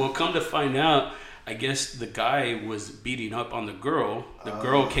 Well, come to find out, I guess the guy was beating up on the girl. The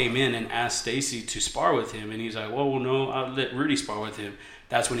girl came in and asked Stacy to spar with him, and he's like, well, no, I'll let Rudy spar with him.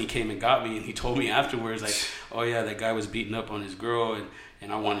 That's when he came and got me, and he told me afterwards, like, oh yeah, that guy was beating up on his girl, and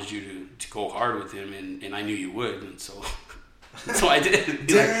I wanted you to go hard with him, and I knew you would, and so I did.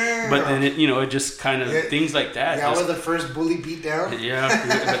 But then it just kind of things like that. That was the first bully beat down.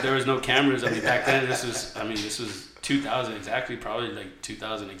 Yeah, but there was no cameras. I mean, back then this was 2000 exactly, probably like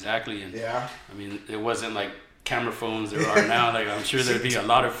 2000 exactly, and I mean, it wasn't like camera phones there are now. Like I'm sure there'd be a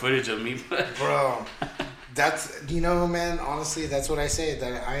lot of footage of me, bro. That's, man, honestly, that's what I say,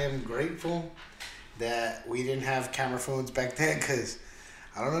 that I am grateful that we didn't have camera phones back then, because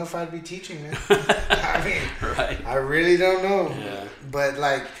I don't know if I'd be teaching, man. I mean, right. I really don't know. Yeah. But,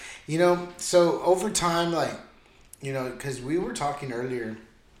 like, so over time, like, because we were talking earlier,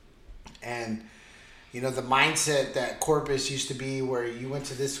 and, the mindset that Corpus used to be where you went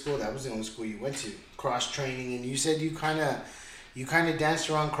to this school, that was the only school you went to, cross-training, and you said you kind of danced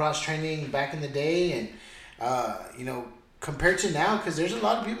around cross-training back in the day, and compared to now, because there's a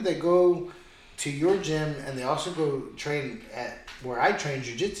lot of people that go to your gym and they also go train at where I train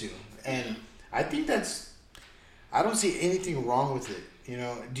jiu-jitsu, and I think I don't see anything wrong with it.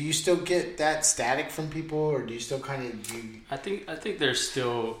 Do you still get that static from people, or do you still kind of? I think there's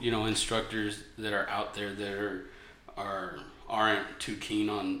still instructors that are out there that aren't too keen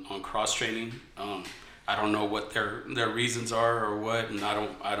on cross training. I don't know what their reasons are or what, and I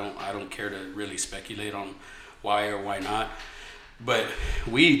don't care to really speculate on why or why not. But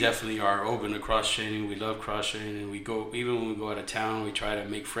we definitely are open to cross training. We love cross training. We go, even when we go out of town, we try to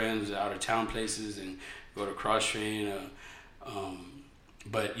make friends out of town places and go to cross train.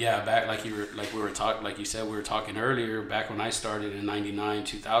 But yeah, back like you said, we were talking earlier. Back when I started in '99,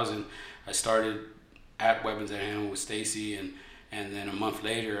 2000, I started at Weapons at Hand with Stacy, and then a month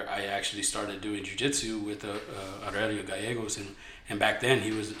later, I actually started doing jiu-jitsu with Aurelio Gallegos, and back then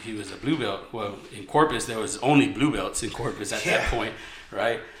he was a blue belt. Well, in Corpus there was only blue belts in Corpus at that point,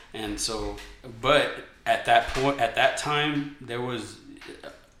 right? And so, but at that time, there was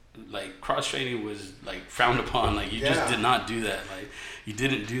like cross training was like frowned upon. Like you just did not do that. Like you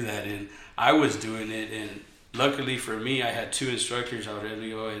didn't do that, and I was doing it, and luckily for me, I had two instructors,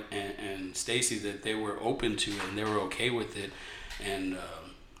 Aurelio and Stacy, that they were open to it and they were okay with it. And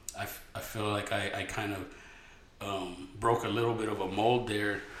I feel like I kind of broke a little bit of a mold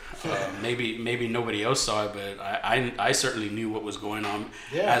there. Maybe nobody else saw it, but I certainly knew what was going on.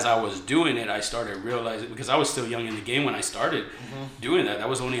 As I was doing it, I started realizing, because I was still young in the game when I started doing that. That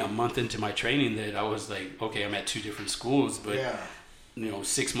was only a month into my training that I was like, okay, I'm at two different schools, but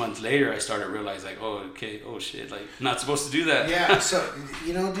 6 months later, I started realizing, like, oh shit, like not supposed to do that. Yeah, so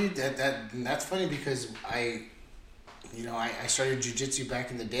dude, that's funny, because I started jiu-jitsu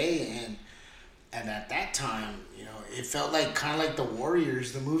back in the day, and at that time, it felt like kind of like The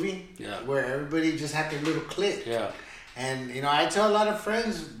Warriors, the movie, where everybody just had their little clique. Yeah. And I tell a lot of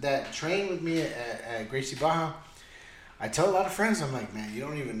friends that train with me at Gracie Baja, I tell a lot of friends, I'm like, man, you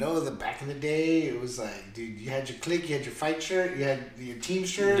don't even know that back in the day, it was like, dude, you had your clique, you had your fight shirt, you had your team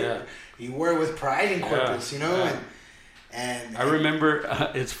shirt, you wore it with pride in Corpus, and I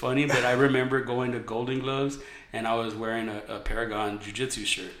remember, it's funny, but I remember going to Golden Gloves, and I was wearing a Paragon Jiu-Jitsu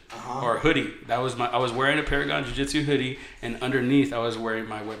shirt or hoodie. I was wearing a Paragon Jiu-Jitsu hoodie, and underneath I was wearing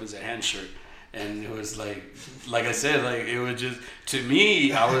my Weapons at Hand shirt. And it was like I said, like it was just, to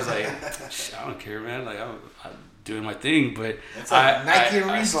me, I was like, I don't care, man. Like I'm doing my thing, but That's like Nike and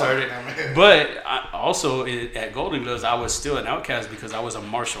I Reebok. started. But also at Golden Gloves, I was still an outcast because I was a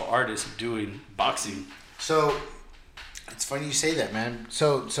martial artist doing boxing. So it's funny you say that, man.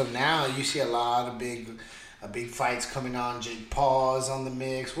 So now you see a lot of big fights coming on. Jake Paul is on the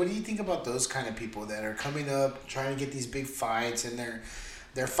mix. What do you think about those kind of people that are coming up trying to get these big fights, and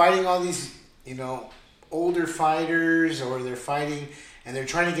they're fighting all these, you know, older fighters, or they're fighting and they're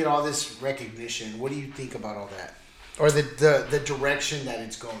trying to get all this recognition? What do you think about all that, or the direction that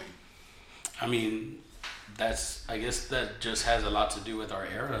it's going? I mean, I guess that just has a lot to do with our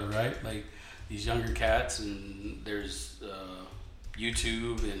era, right? Like these younger cats, and there's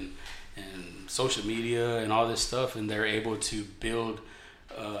YouTube and social media and all this stuff, and they're able to build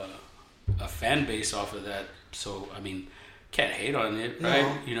a fan base off of that. So I mean, can't hate on it, right?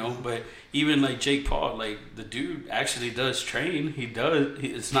 No. You know, but even like Jake Paul, like the dude actually does train. He does.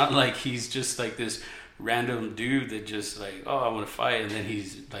 It's not like he's just like this random dude that just like, oh, I want to fight, and then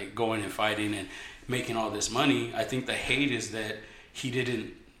he's like going and fighting and making all this money. I think the hate is that he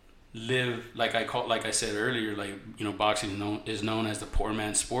didn't live like I said earlier, like, you know, boxing is known as the poor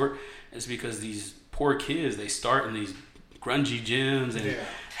man's sport. It's because these poor kids, they start in these grungy gyms and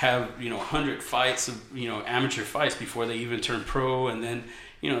have, you know, 100 fights of, you know, amateur fights before they even turn pro, and then,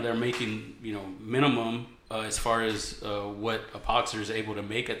 you know, they're making, you know, minimum as far as what a boxer is able to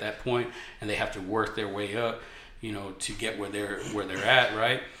make at that point, and they have to work their way up, you know, to get where they're at,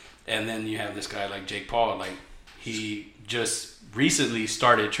 right? And then you have this guy like Jake Paul, like he just recently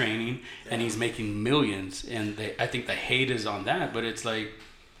started training and he's making millions, and I think the hate is on that, but it's like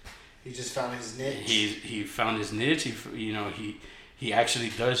He just found his niche. he found his niche. He actually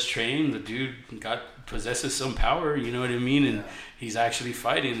does train. The dude possesses some power, you know what I mean, and he's actually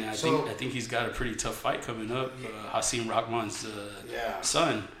fighting. And I think he's got a pretty tough fight coming up. Hasim Rahman's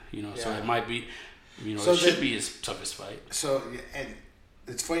son, you know, so it might be, you know, it should be his toughest fight. So, and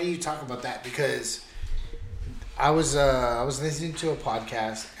it's funny you talk about that, because I was listening to a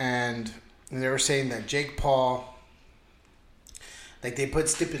podcast, and they were saying that Jake Paul, like, they put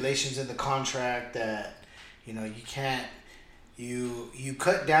stipulations in the contract that, you know, you can't, you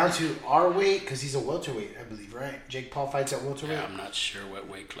cut down to our weight, because he's a welterweight, I believe, right? Jake Paul fights at welterweight. Yeah, I'm not sure what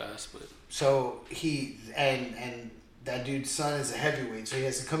weight class, but so he and that dude's son is a heavyweight, so he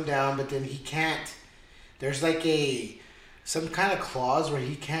has to come down, but then he can't. There's like some kind of clause where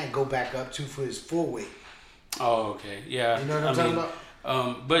he can't go back up to for his full weight. Oh, okay, yeah. You know what I'm talking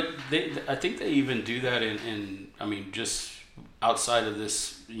about? But I think they even do that in I mean, just outside of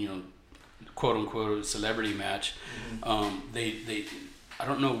this, you know, quote unquote celebrity match. They I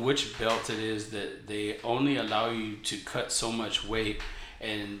don't know which belt it is that they only allow you to cut so much weight,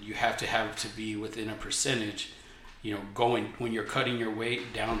 and you have to be within a percentage. You know, when you're cutting your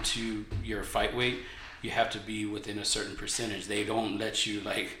weight down to your fight weight, you have to be within a certain percentage. They don't let you,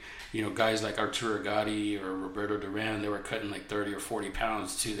 like, you know, guys like Arturo Gatti or Roberto Duran, they were cutting like 30 or 40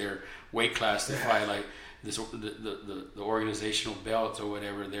 pounds to their weight class to fight like this. The organizational belts or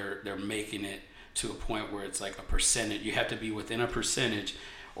whatever, they're making it to a point where it's like a percentage. You have to be within a percentage,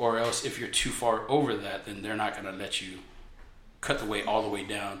 or else if you're too far over that, then they're not going to let you cut the weight all the way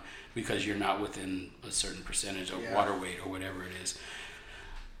down, because you're not within a certain percentage of water weight or whatever it is.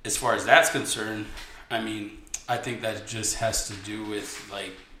 As far as that's concerned, I mean, I think that just has to do with,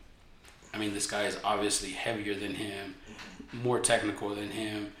 like, I mean, this guy is obviously heavier than him, more technical than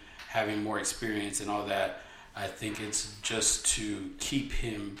him, having more experience and all that. I think it's just to keep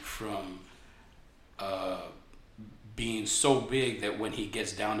him from being so big that when he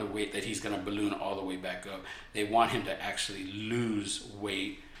gets down to weight that he's going to balloon all the way back up. They want him to actually lose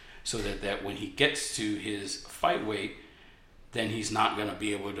weight so that when he gets to his fight weight, then he's not going to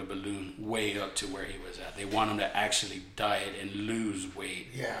be able to balloon way up to where he was at. They want him to actually diet and lose weight.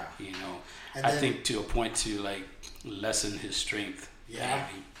 Yeah. You know, And I then, think to a point to, like, lessen his strength. Yeah.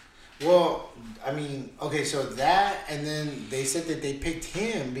 Maybe. Well, I mean, okay, so that, and then they said that they picked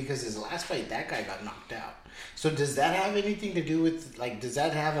him because his last fight, that guy got knocked out. So does that have anything to do with, like, does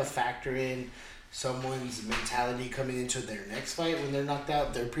that have a factor in someone's mentality coming into their next fight when they're knocked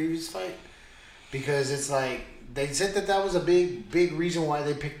out, their previous fight? Because it's like, they said that was a big reason why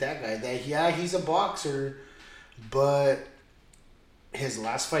they picked that guy. That, yeah, he's a boxer, but his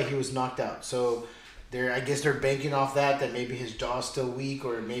last fight he was knocked out. So I guess they're banking off that maybe his jaw's still weak,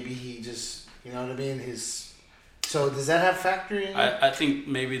 or maybe he just, you know what I mean? So does that have factor in? I think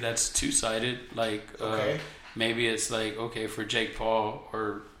maybe that's two-sided. Like, Okay. maybe it's like, okay, for Jake Paul,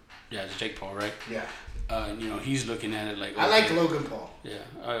 it's Jake Paul, right? Yeah. he's looking at it like, I like Logan Paul.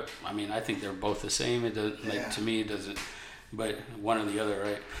 Yeah, I mean, I think they're both the same. It doesn't to me, it doesn't. But one or the other,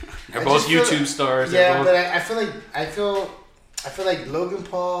 right? They're both YouTube stars. Yeah, but I feel like Logan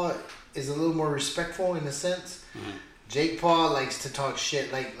Paul is a little more respectful in a sense. Mm-hmm. Jake Paul likes to talk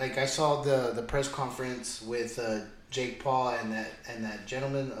shit. Like I saw the press conference with Jake Paul and that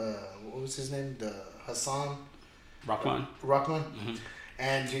gentleman. What was his name? The Hassan Rahman. Mm-hmm.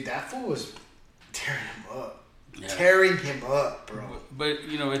 And dude, that fool was tearing him up. Yeah. Tearing him up, bro. But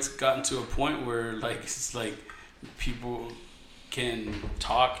it's gotten to a point where it's like people can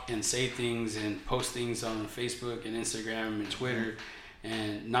talk and say things and post things on Facebook and Instagram and Twitter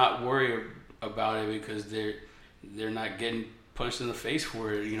and not worry about it because they're not getting punched in the face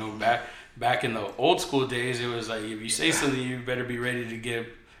for it. Back in the old school days, it was like if you say something, you better be ready to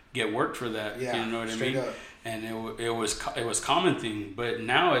get worked for that. Yeah, you know what I straight mean? up. And it was common thing, but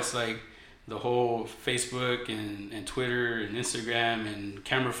now it's like the whole Facebook and Twitter and Instagram and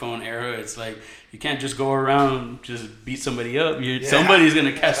camera phone era. It's like you can't just go around just beat somebody up. Somebody's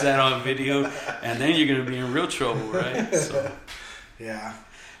gonna catch that on video, and then you're gonna be in real trouble, right? So. Yeah,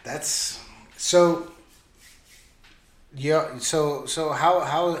 that's so. Yeah, so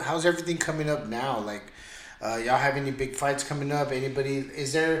how's everything coming up now? Like, y'all have any big fights coming up? Anybody?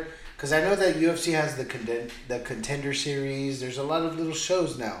 Is there? Because I know that UFC has the Contender Series. There's a lot of little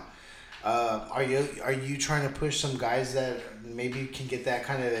shows now. Are you trying to push some guys that maybe can get that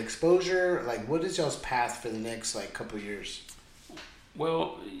kind of exposure? Like, what is y'all's path for the next couple of years?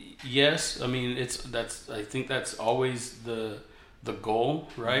 Well, yes. I mean, I think that's always the goal,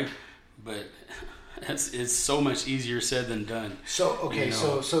 right? But it's so much easier said than done. So okay,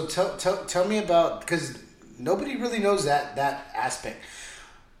 so tell me about, because nobody really knows that aspect.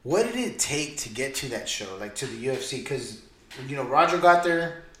 What did it take to get to that show, like to the UFC? Because Roger got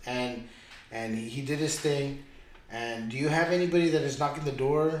there and he did his thing. And do you have anybody that is knocking the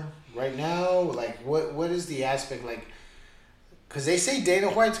door right now? Like, what is the aspect like? Because they say Dana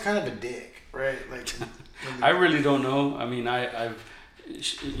White's kind of a dick, right? Like, I really don't know. I mean, I've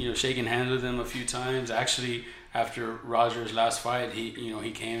shaken hands with him a few times. Actually, after Roger's last fight, he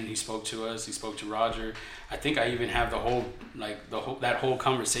came and he spoke to us. He spoke to Roger. I think I even have that whole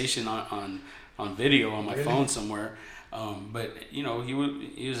conversation on video on my phone somewhere. But he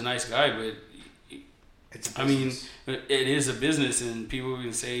was a nice guy. But I mean, it is a business, and people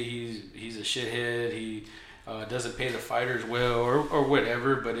can say he's a shithead. He doesn't pay the fighters well or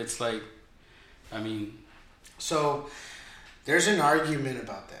whatever. But it's like, I mean, so there's an argument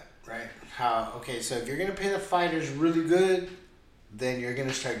about that, right? So if you're gonna pay the fighters really good, then you're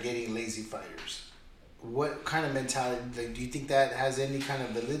gonna start getting lazy fighters. What kind of mentality? Like, do you think that has any kind of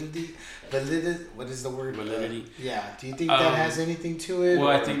validity? What is the word? Validity. Yeah. Do you think that has anything to it? Well,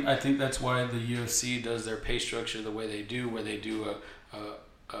 I think that's why the UFC does their pay structure the way they do, where they do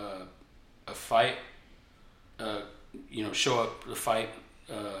a fight, show up the fight.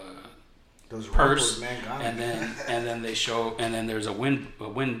 Those purse, man, and then they show, and then there's a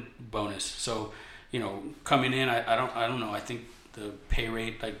win bonus. So, coming in, I don't know. I think the pay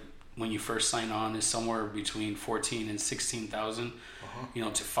rate, like when you first sign on, is somewhere between 14 and 16,000,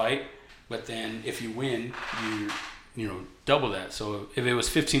 to fight. But then if you win, you double that. So if it was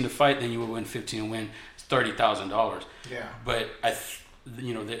 15 to fight, then you would win 15 and win $30,000. Yeah. But I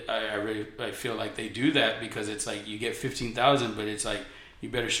feel like they do that because it's like you get 15,000, but it's like, you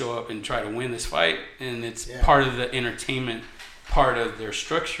better show up and try to win this fight, and it's part of the entertainment part of their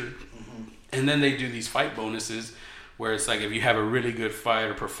structure. Mm-hmm. And then they do these fight bonuses where it's like if you have a really good fight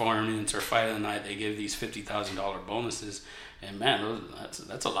or performance or fight of the night, they give these $50,000 bonuses. And man,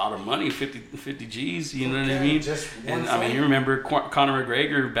 that's a lot of money, 50 G's, you know what I mean? And I mean, you remember Conor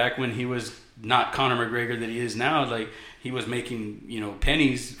McGregor back when he was not Conor McGregor that he is now, like he was making,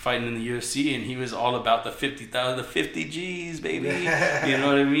 pennies fighting in the UFC, and he was all about the 50 G's, baby. You know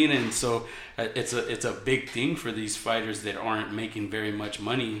what I mean? And so it's a big thing for these fighters that aren't making very much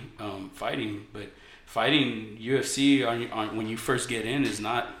money fighting. But fighting UFC when you first get in is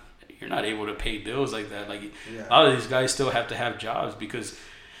not, you're not able to pay bills like that. Like a lot of these guys still have to have jobs, because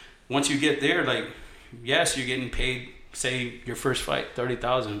once you get there, like, yes, you're getting paid, say your first fight,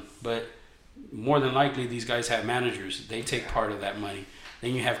 $30,000, but more than likely these guys have managers. They take part of that money.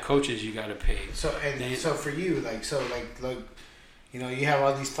 Then you have coaches you got to pay. So for you, you have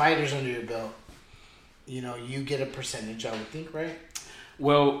all these fighters under your belt. You get a percentage, I would think, right?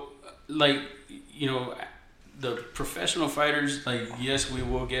 Well, the professional fighters, yes, we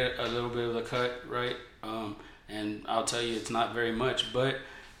will get a little bit of the cut, right? And I'll tell you, it's not very much, but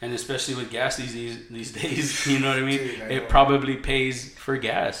and especially with gas these days, you know what I mean? Dude, I know. It probably pays for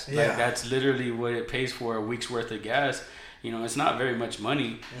gas. Yeah. Like that's literally what it pays for a week's worth of gas. You know, it's not very much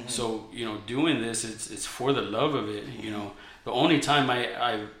money. So, you know, doing this, it's for the love of it. You know, the only time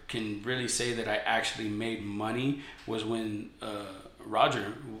I can really say that I actually made money was when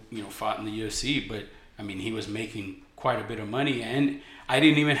Roger, you know, fought in the UFC. But I mean, he was making quite a bit of money, and I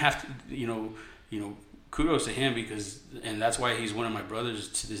didn't even have to, you know, kudos to him and that's why he's one of my brothers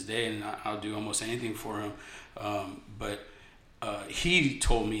to this day, and I'll do almost anything for him. But he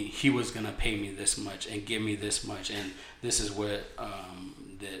told me he was gonna pay me this much and give me this much, and this is what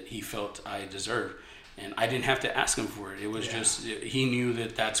that he felt I deserved, and I didn't have to ask him for it. It was just he knew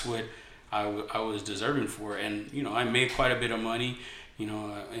that that's what I was deserving for, and you know, I made quite a bit of money. You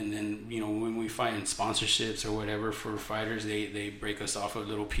know, and then, you know, when we find sponsorships or whatever for fighters, they break us off a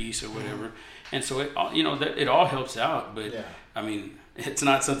little piece or whatever. And so it all, you know, that it all helps out. But I mean, it's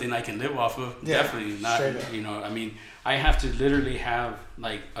not something I can live off of. Definitely not. You know, I mean, I have to literally have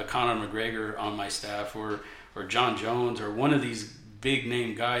like a Conor McGregor on my staff, or John Jones, or one of these big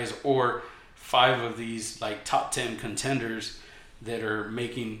name guys, or 5 of these like top 10 contenders that are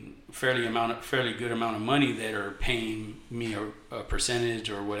making fairly good amount of money, that are paying me a percentage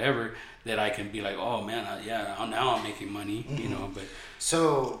or whatever, that I can be like, oh man, now I'm making money, you know. But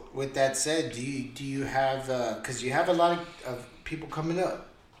so with that said, do you have because you have a lot of people coming up,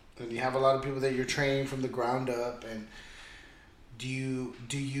 and you have a lot of people that you're training from the ground up, and do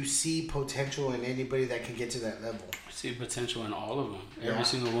you see potential in anybody that can get to that level? I see potential in all of them, every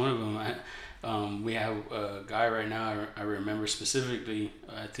single one of them. We have a guy right now, I remember specifically,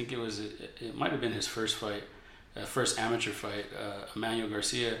 I think it might have been his first fight, first amateur fight, Emmanuel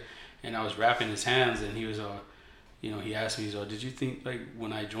Garcia, and I was wrapping his hands, and he was you know, he asked me, he's all, did you think like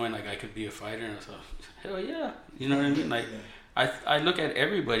when I joined, like I could be a fighter? And I was like, hell yeah, you know what I mean? Like, I look at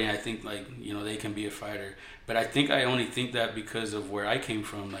everybody and I think like, you know, they can be a fighter, but I think I only think that because of where I came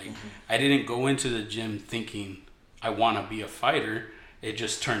from. Like, I didn't go into the gym thinking I want to be a fighter. It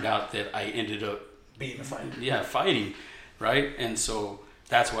just turned out that I ended up Being a fighter. Yeah, fighting, right? And so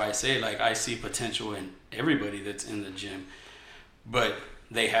that's why I say, like, I see potential in everybody that's in the gym, but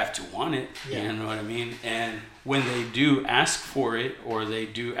they have to want it, you know what I mean? And when they do ask for it, or they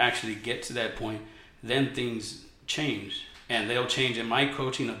do actually get to that point, then things change, and they'll change in my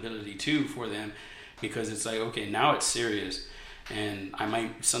coaching ability too for them, because it's like, okay, now it's serious. And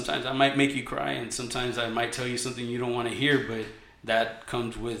sometimes I might make you cry, and sometimes I might tell you something you don't want to hear, but that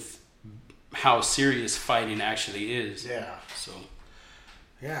comes with how serious fighting actually is. Yeah. So.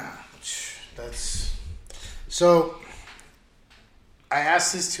 Yeah, so. I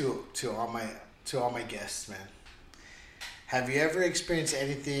asked this to all my guests, man. Have you ever experienced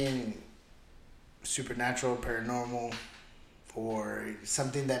anything supernatural, paranormal, or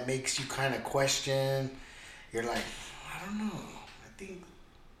something that makes you kind of question? You're like, I don't know.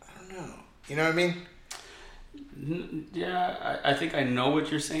 I don't know. You know what I mean? Yeah, I think I know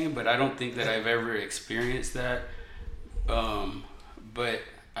what you're saying, but I don't think that I've ever experienced that. But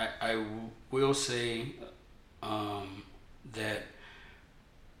I will say that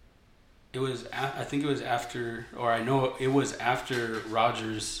I think it was after, or I know it was after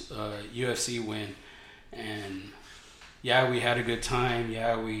Roger's UFC win, and yeah, we had a good time.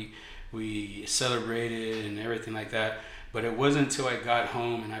 Yeah, we celebrated and everything like that. But it wasn't until I got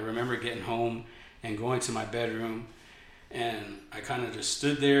home, and I remember getting home and going to my bedroom, and I kind of just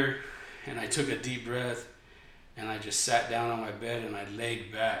stood there, and I took a deep breath, and I just sat down on my bed, and I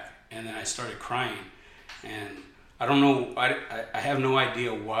laid back, and then I started crying. And I don't know, I have no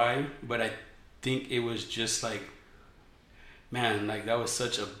idea why, but I think it was just like, man, like that was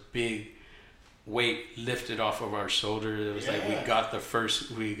such a big weight lifted off of our shoulders. It was like we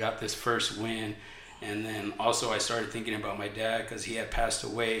got this first win. And then also I started thinking about my dad, because he had passed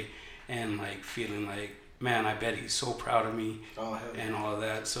away, and like feeling like, man, I bet he's so proud of me and all of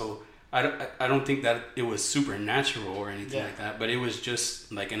that. So I don't think that it was supernatural or anything like that, but it was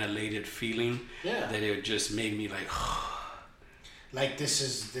just like an elated feeling that it just made me like, like this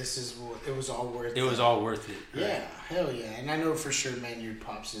is it was all worth it. It was all worth it. Right? Yeah, hell yeah. And I know for sure, man, your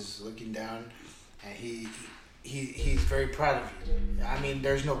pops is looking down, and he's very proud of you. I mean,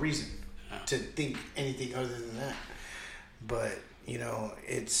 there's no reason to think anything other than that. But you know,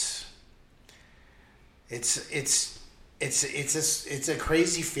 it's a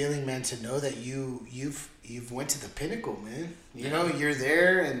crazy feeling, man, to know that you've went to the pinnacle, man. You know, you're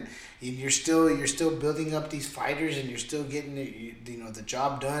there, and you're still building up these fighters, and you're still getting the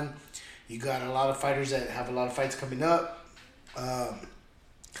job done. You got a lot of fighters that have a lot of fights coming up.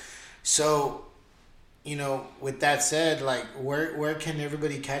 So you know, with that said, like, where can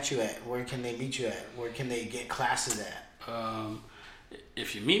everybody catch you at? Where can they meet you at? Where can they get classes at?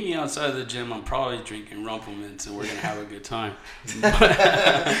 If you meet me outside of the gym, I'm probably drinking Rumplemans and we're gonna have a good time.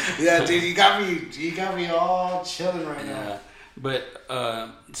 Yeah, dude, you got me all chilling right now. But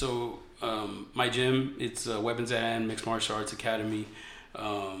my gym, it's Weapons and Mixed Martial Arts Academy.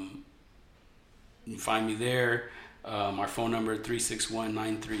 You can find me there. Our phone number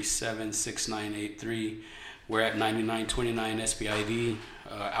 361-937-6983. We're at 9929 SBID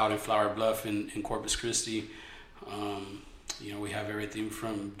out in Flower Bluff in Corpus Christi. You know, we have everything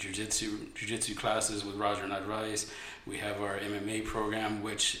from jiu-jitsu classes with Roger Narvaez. We have our MMA program,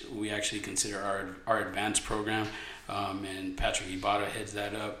 which we actually consider our advanced program, and Patrick Ibarra heads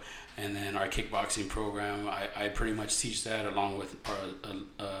that up. And then our kickboxing program, I pretty much teach that along with our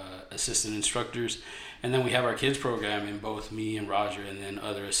assistant instructors. And then we have our kids program, and both me and Roger and then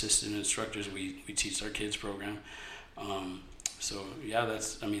other assistant instructors, we teach our kids program. So yeah,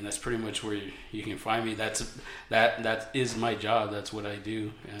 that's pretty much where you can find me. That is my job. That's what I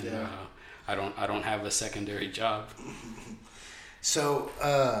do, and Yeah. I don't have a secondary job. So,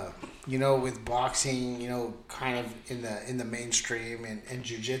 you know, with boxing, you know, kind of in the mainstream, and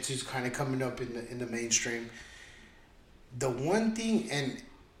jiu-jitsu's kind of coming up in the mainstream. The one thing, and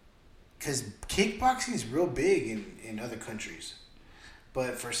because kickboxing is real big in other countries,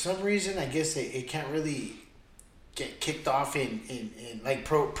 but for some reason, I guess it can't really get kicked off in like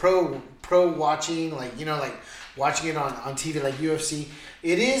pro watching, like, you know, like watching it on TV, like UFC.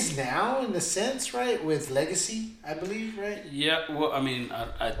 It is now, in a sense, right, with Legacy, I believe, right? Yeah, well, I mean,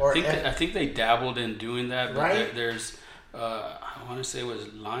 I think they dabbled in doing that, but right? there's I want to say it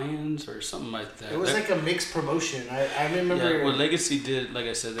was Lions or something like that. It was like a mixed promotion. I remember. Yeah, well, Legacy did, like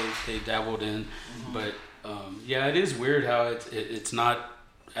I said, they dabbled in, but yeah, it is weird how it's not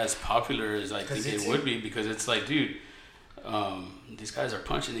as popular as I think it would be, because it's like, dude, these guys are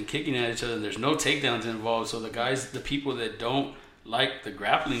punching and kicking at each other, and there's no takedowns involved. So the people that don't like the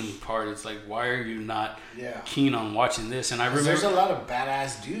grappling part, it's like, why are you not keen on watching this? And I remember there's a lot of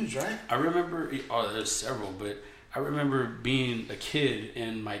badass dudes, right? I remember, there's several, but I remember being a kid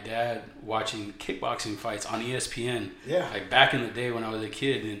and my dad watching kickboxing fights on ESPN. Yeah. Like back in the day when I was a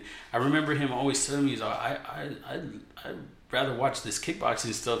kid, and I remember him always telling me, I'd rather watch this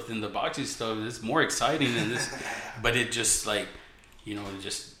kickboxing stuff than the boxing stuff. It's more exciting than this. But it just, like, you know,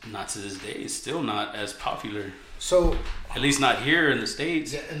 just not to this day, it's still not as popular. So, at least not here in the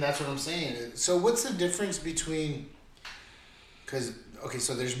States. Yeah, and that's what I'm saying. So what's the difference between, because, okay,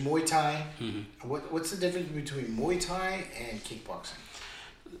 so there's Muay Thai. Mm-hmm. What's the difference between Muay Thai and kickboxing?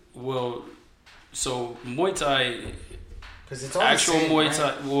 Well, so Muay Thai, because it's all actual the same, Muay right?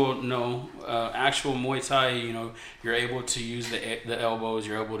 Thai. Well, no, actual Muay Thai. You know, you're able to use the elbows.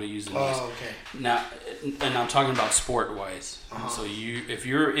 You're able to use the knees. Oh, okay. Now, and I'm talking about sport wise. Uh-huh. So if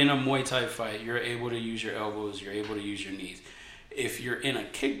you're in a Muay Thai fight, you're able to use your elbows. You're able to use your knees. If you're in a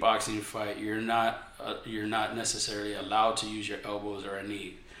kickboxing fight, you're not necessarily allowed to use your elbows or a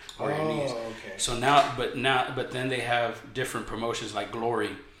knee or your knees. Okay. So but then they have different promotions like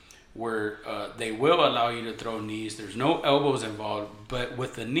Glory, where they will allow you to throw knees. There's no elbows involved, but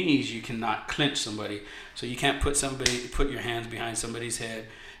with the knees you cannot clinch somebody. So you can't put your hands behind somebody's head,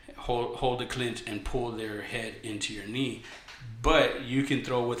 hold the clinch, and pull their head into your knee. But you can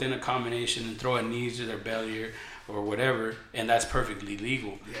throw within a combination and throw a knee to their belly or whatever, and that's perfectly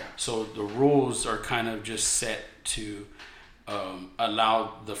legal. Yeah. So the rules are kind of just set to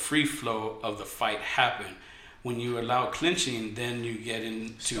allow the free flow of the fight happen. When you allow clinching, then you get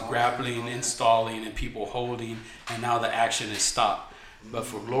into grappling, installing, and people holding, and now the action is stopped. Mm-hmm. But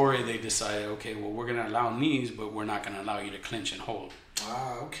for Glory, they decided, okay, well, we're going to allow knees, but we're not going to allow you to clinch and hold.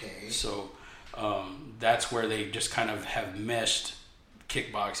 Ah, okay. So that's where they just kind of have meshed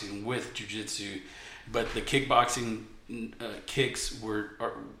kickboxing with jiu-jitsu. But the kickboxing kicks were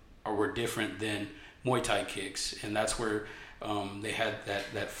different than Muay Thai kicks, and that's where they had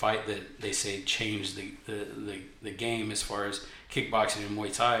that fight that they say changed the game as far as kickboxing and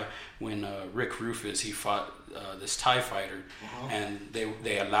Muay Thai, when Rick Rufus, he fought this Thai fighter, and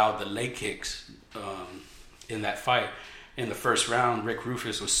they allowed the leg kicks in that fight. In the first round, Rick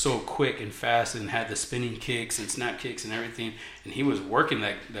Rufus was so quick and fast and had the spinning kicks and snap kicks and everything, and he was working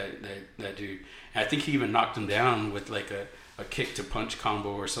that dude. And I think he even knocked him down with like a kick to punch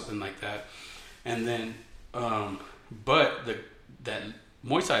combo or something like that. And then but that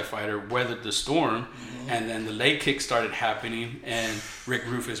Muay Thai fighter weathered the storm, and then the leg kicks started happening, and Rick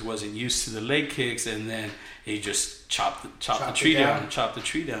Rufus wasn't used to the leg kicks, and then he just chopped the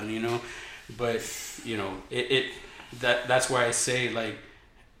tree down, you know. But you know, that's why I say, like,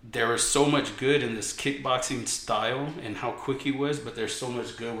 there was so much good in this kickboxing style and how quick he was, but there's so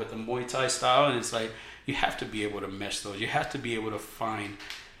much good with the Muay Thai style, and it's like you have to be able to mesh those. You have to be able to find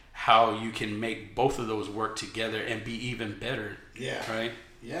how you can make both of those work together and be even better. Yeah. Right?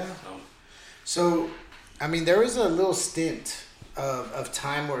 Yeah. So, I mean, there was a little stint of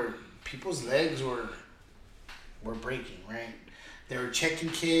time where people's legs were breaking, right? They were checking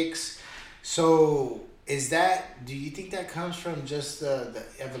kicks. So, do you think that comes from just the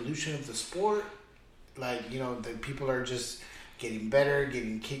evolution of the sport? Like, you know, the people are just getting better,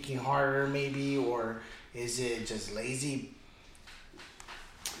 kicking harder maybe, or is it just lazy?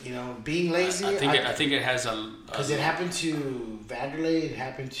 You know, being lazy. I think it has because it happened to Vanderlei. It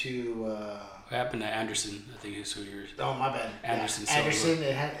happened to. What happened to Anderson? I think is who you're. Oh, my bad. Anderson. Yeah. Anderson.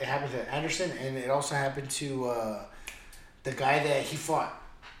 It happened to Anderson, and it also happened to the guy that he fought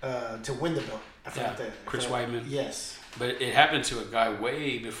to win the belt. Chris Weidman. Yes. But it happened to a guy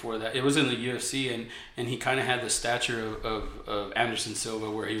way before that. It was in the UFC, and he kind of had the stature of Anderson Silva,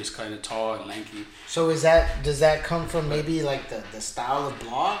 where he was kind of tall and lanky. So does that come from maybe like the style of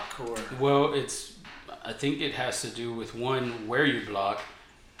block, or? Well, I think it has to do with, one, where you block,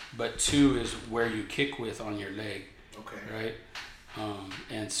 but two is where you kick with on your leg. Okay. Right.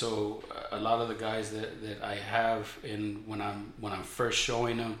 And so a lot of the guys that I have, and when I'm first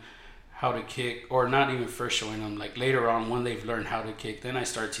showing them how to kick, or not even first showing them, like later on when they've learned how to kick, then I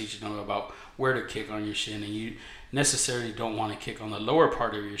start teaching them about where to kick on your shin. And you necessarily don't want to kick on the lower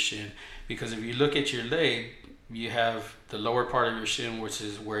part of your shin, because if you look at your leg, you have the lower part of your shin, which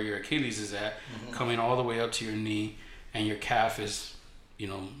is where your Achilles is at, coming all the way up to your knee, and your calf is, you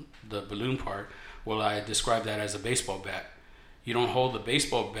know, the balloon part. Well, I describe that as a baseball bat. You don't hold the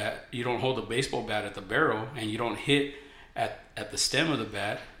baseball bat at the barrel, and you don't hit at the stem of the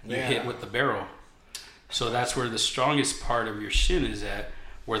bat. You hit with the barrel. So that's where the strongest part of your shin is at,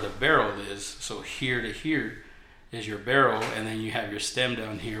 where the barrel is. So here to here is your barrel, and then you have your stem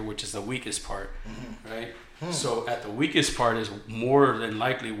down here, which is the weakest part, right? So at the weakest part is more than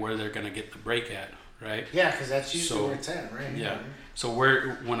likely where they're going to get the break at, right? Yeah, because that's usually where it's at, right? Yeah. So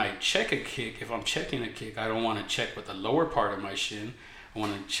when I check a kick, if I'm checking a kick, I don't want to check with the lower part of my shin. I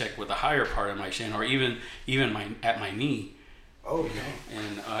want to check with the higher part of my shin, or even at my knee. Oh, yeah.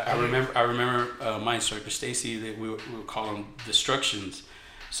 And I remember my instructor Stacy, that we would call them destructions.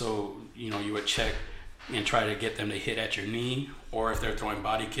 So, you know, you would check and try to get them to hit at your knee, or if they're throwing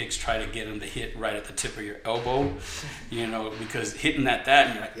body kicks, try to get them to hit right at the tip of your elbow. You know, because hitting at that,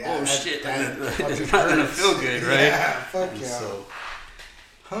 and you're like, shit, it's not gonna feel good, right? Yeah, fuck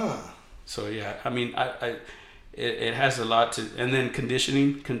yeah. So yeah, I mean, it has a lot to, and then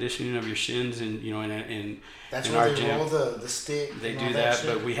conditioning of your shins, and you know, in that's in where our they gym, roll the stick. they do that,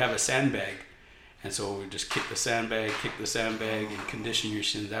 but we have a sandbag, and so we just kick the sandbag, and condition your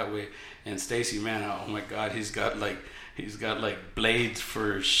shins that way. And Stacy, man, oh my God, he's got like blades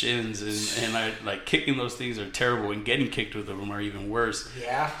for shins, and I like kicking those things are terrible, and getting kicked with them are even worse.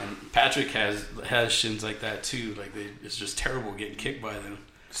 Yeah. And Patrick has shins like that too. Like it's just terrible getting kicked by them.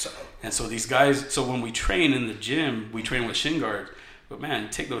 So these guys, so when we train in the gym, we train with shin guards. But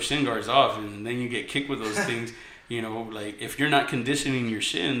man, take those shin guards off, and then you get kicked with those things. You know, like if you're not conditioning your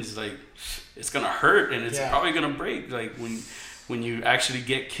shins, like it's gonna hurt, and it's probably gonna break. Like when you actually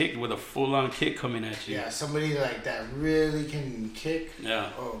get kicked with a full-on kick coming at you. Yeah, somebody like that really can kick. Yeah.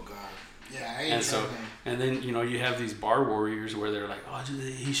 Oh God. Yeah. And then you know you have these bar warriors where they're like, oh,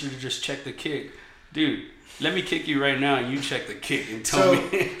 he should have just checked the kick, dude. Let me kick you right now, and you check the kick and tell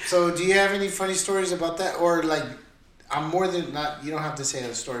me. So, do you have any funny stories about that, or like, I'm more than not. You don't have to say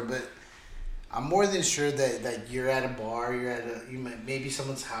the story, but I'm more than sure that you're at a bar, maybe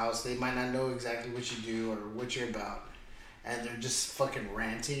someone's house. They might not know exactly what you do or what you're about, and they're just fucking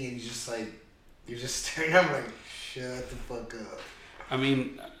ranting, and you're just staring at them like, shut the fuck up. I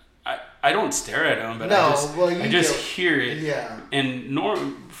mean, I don't stare at them, but I just hear it. Yeah. And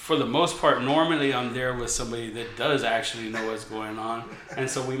for the most part, normally I'm there with somebody that does actually know what's going on, and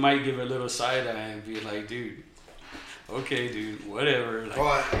so we might give a little side eye and be like, dude, okay, dude, whatever. Like,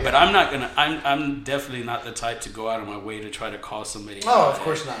 but I'm definitely not the type to go out of my way to try to call somebody. Oh, of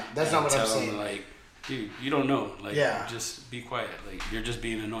course not. That's not what I'm saying. Them, like, dude, you don't know. Like, just be quiet. Like, you're just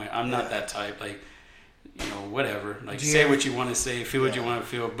being annoying. I'm not that type. Like, you know, whatever. Like, say what you want to say, feel what you want to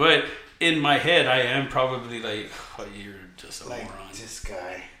feel. But in my head, I am probably like, oh, you're just a moron. This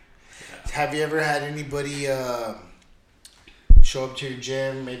guy. Yeah. Have you ever had anybody show up to your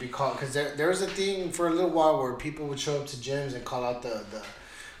gym, maybe call, because there was a thing for a little while where people would show up to gyms and call out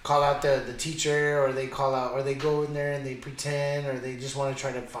the teacher, or they go in there and they pretend, or they just want to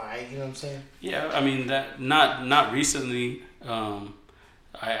try to fight. You know what I'm saying? Yeah, I mean that not recently.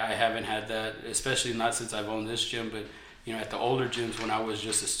 I haven't had that, especially not since I've owned this gym. But you know, at the older gyms when I was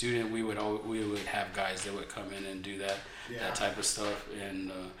just a student, we would have guys that would come in and do that type of stuff.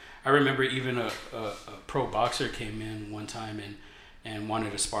 And I remember even a pro boxer came in one time and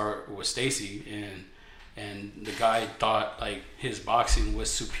wanted to spar with Stacy, and the guy thought like his boxing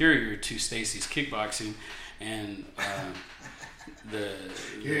was superior to Stacy's kickboxing, and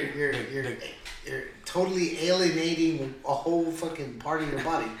you're totally alienating a whole fucking part of your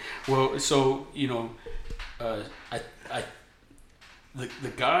body. Well, so you know, the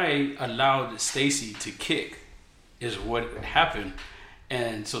guy allowed Stacy to kick, is what happened.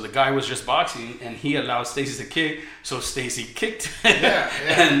 And so the guy was just boxing, and he allowed Stacy to kick, so Stacy kicked. Yeah.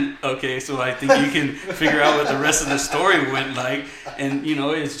 And okay, so I think you can figure out what the rest of the story went like. And you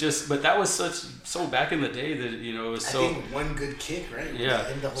know, it's just, but that was so back in the day that you know it was so. I think one good kick, right? Yeah.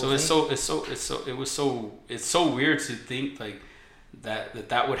 So it's so weird to think like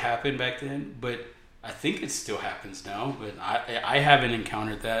that would happen back then, but I think it still happens now. But I haven't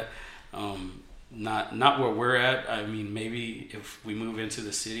encountered that. Not where we're at. I mean, maybe if we move into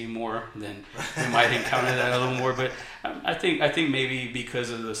the city more, then we might encounter that a little more. But I think maybe because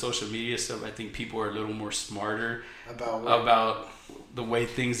of the social media stuff, I think people are a little more smarter about the way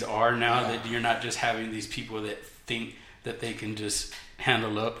things are now. That you're not just having these people that think that they can just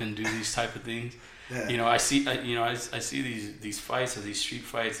handle up and do these type of things. Yeah. You know, I see these fights, or these street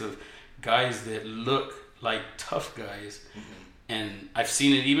fights of guys that look like tough guys. Mm-hmm. And I've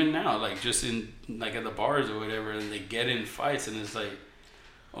seen it even now, like just in like at the bars or whatever, and they get in fights, and it's like,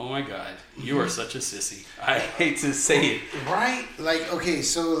 oh my God, you are such a sissy. I hate to say it. Right? Like, okay,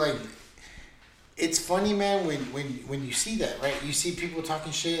 so like, it's funny, man, when you see that, right? You see people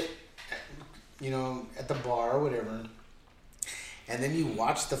talking shit, you know, at the bar or whatever, and then you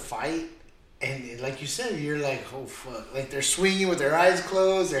watch the fight, and like you said, you're like, oh fuck, like they're swinging with their eyes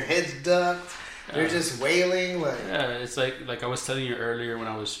closed, their heads ducked. They're just wailing like. Yeah, it's like I was telling you earlier when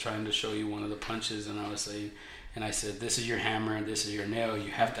I was trying to show you one of the punches, and I was saying, and I said, this is your hammer and this is your nail.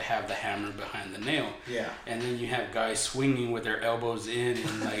 You have to have the hammer behind the nail. Yeah. And then you have guys swinging with their elbows in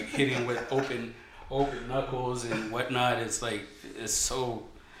and like hitting with open knuckles and whatnot. It's like, it's so,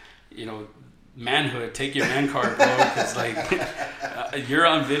 you know, manhood. Take your man card, bro. Because like you're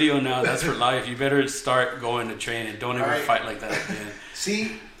on video now. That's for life. You better start going to train and don't ever fight like that again.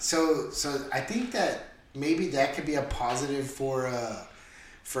 See. So I think that maybe that could be a positive for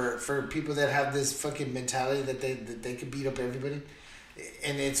people that have this fucking mentality that they could beat up everybody.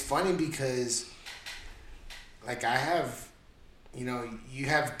 And it's funny because like I have, you know, you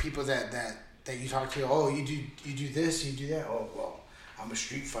have people that you talk to, oh, you do this, you do that. Oh, well, I'm a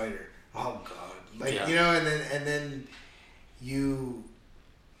street fighter. Oh God. Like, you know, and then you,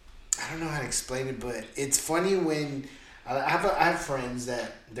 I don't know how to explain it, but it's funny when I have friends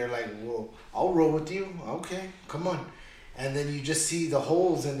that they're like, well, I'll roll with you. Okay, come on. And then you just see the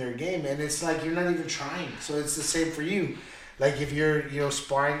holes in their game, and it's like you're not even trying. So it's the same for you. Like if you're, you know,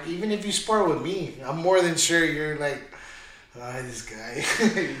 sparring, even if you spar with me, I'm more than sure you're like, this guy.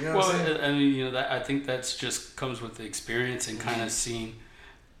 You know what I'm saying? I mean, you know, that I think that's just comes with the experience and kind of seeing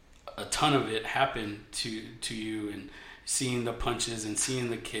a ton of it happen to you, and seeing the punches and seeing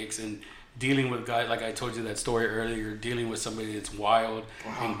the kicks and dealing with guys, like I told you that story earlier, dealing with somebody that's wild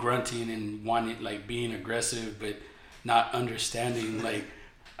and grunting and wanting, like, being aggressive but not understanding, like,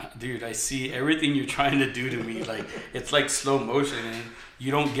 dude, I see everything you're trying to do to me. Like, it's like slow motion, and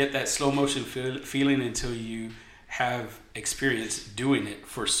you don't get that slow motion feeling until you have experience doing it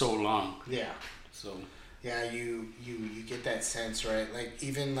for so long. Yeah. So. Yeah, you get that sense, right? Like,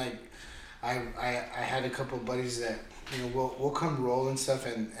 even like, I had a couple of buddies that, you know, we'll come roll and stuff,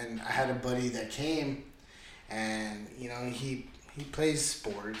 and I had a buddy that came, and, you know, he plays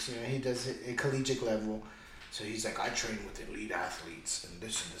sports, you know, he does it at collegiate level, so he's like, I train with elite athletes, and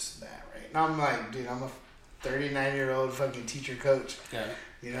this and that, right? And I'm like, dude, I'm a 39-year-old fucking teacher coach,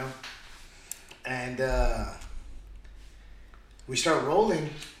 you know, and we start rolling,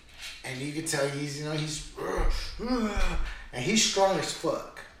 and you can tell he's, you know, and he's strong as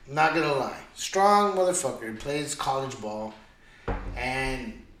fuck. Not gonna lie, strong motherfucker. He plays college ball,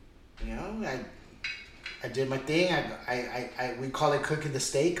 and you know, I did my thing. I we call it cooking the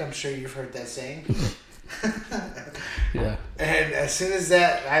steak. I'm sure you've heard that saying. Yeah. And as soon as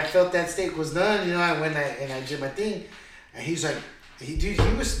that, I felt that steak was done. You know, I went and I did my thing, and he's like, he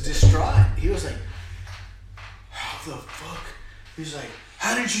was distraught. He was like, how the fuck? He's like,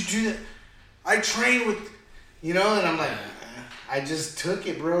 how did you do that? I train with, you know, and I'm like. I just took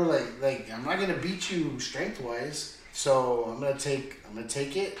it, bro. Like I'm not gonna beat you strength wise, so I'm gonna take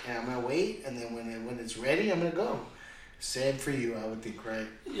it and I'm gonna wait, and then when it's ready, I'm gonna go. Same for you, I would think, right?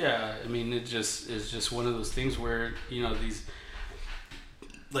 Yeah, I mean, it's just one of those things where, you know, these,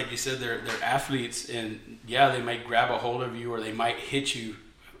 like you said, they're athletes, and yeah, they might grab a hold of you or they might hit you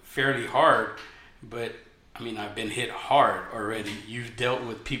fairly hard, but I mean, I've been hit hard already. You've dealt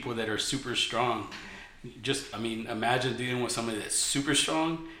with people that are super strong. Just, I mean, imagine dealing with somebody that's super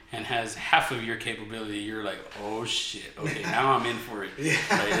strong and has half of your capability. You're like, oh shit, okay, now I'm in for it. Yeah.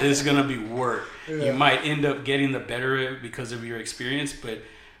 Like, this is gonna be work. Yeah. You might end up getting the better of it because of your experience, but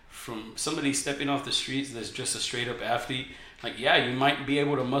from somebody stepping off the streets that's just a straight up athlete, like, yeah, you might be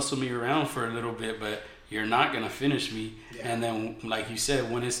able to muscle me around for a little bit, but you're not gonna finish me. Yeah. And then, like you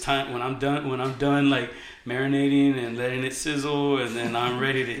said, when it's time, when I'm done, like marinating and letting it sizzle, and then I'm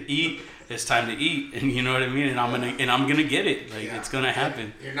ready to eat. It's time to eat, and you know what I mean. And I'm gonna get it. Like, Yeah. it's gonna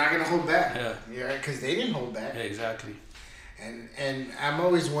happen. You're not gonna hold back. Yeah. Because they didn't hold back. Yeah, exactly. And I'm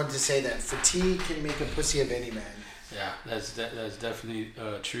always one to say that fatigue can make a pussy of any man. Yeah, that's definitely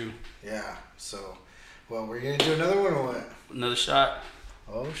true. Yeah. So, well, we're gonna do another one or what? Another shot.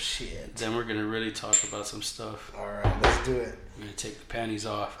 Oh shit. Then we're gonna really talk about some stuff. All right, let's do it. We're gonna take the panties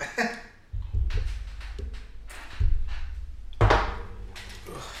off.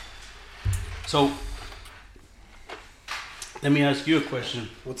 So, let me ask you a question.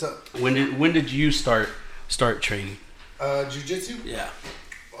 What's up? When did you start training? Jiu-jitsu? Yeah.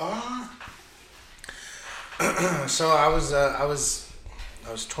 So I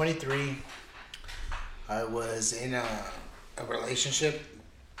was 23. I was in a relationship.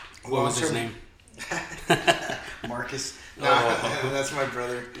 What was his name? Marcus. Oh. No, that's my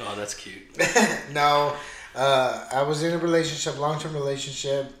brother. Oh, that's cute. No, I was in a relationship, long-term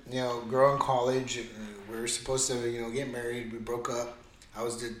relationship. You know, girl in college. We were supposed to, you know, get married. We broke up. I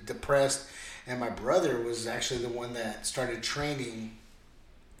was depressed, and my brother was actually the one that started training.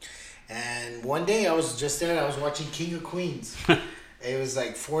 And one day I was just there. I was watching King of Queens. It was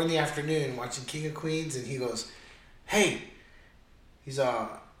like 4 p.m. watching King of Queens, and he goes, "Hey," he's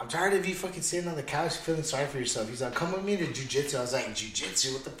 "I'm tired of you fucking sitting on the couch feeling sorry for yourself." He's like, "Come with me to jiu-jitsu." I was like,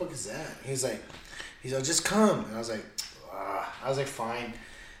 "Jiu-jitsu? What the fuck is that?" He's like, "Just come." And I was like, "Fine."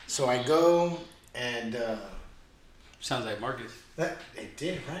 So I go, and Sounds like Marcus. it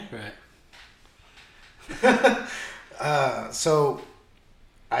did, right? Right. So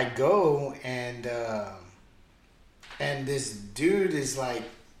I go, and this dude is like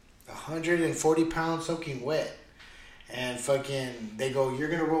 140 pounds soaking wet. And fucking, they go, "You're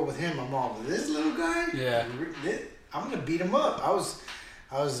gonna roll with him." I'm all, "This little guy? Yeah. I'm gonna beat him up." I was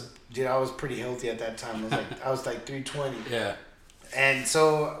pretty healthy at that time. I was like 320. Yeah. And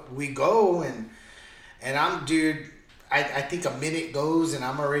so we go, and I'm, dude, I think a minute goes, and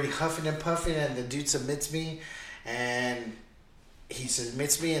I'm already huffing and puffing, and the dude submits me, and he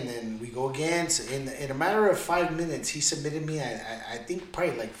submits me, and then we go again. So in a matter of 5 minutes, he submitted me, I think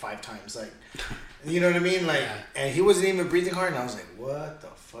probably like 5 times, like, you know what I mean? Like, Yeah. and he wasn't even breathing hard, and I was like, what the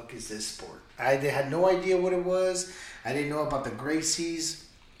fuck is this sport? I had no idea what it was. I didn't know about the Gracies,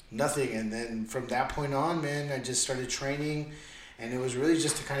 nothing. And then from that point on, man, I just started training, and it was really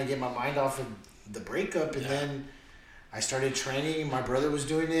just to kind of get my mind off of the breakup. And then I started training. My brother was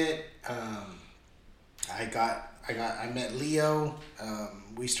doing it. I met Leo.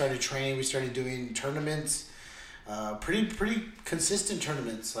 We started training. We started doing tournaments. Pretty consistent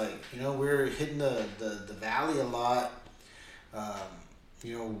tournaments. Like, you know, we were hitting the valley a lot.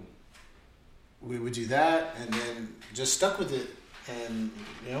 You know, we would do that, and then just stuck with it. And,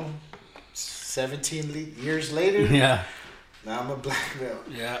 you know, 17 years later, Yeah. now I'm a black belt.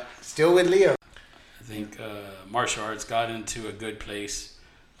 Yeah. Still with Leo. I think martial arts got into a good place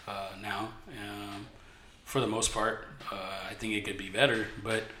now. For the most part, I think it could be better,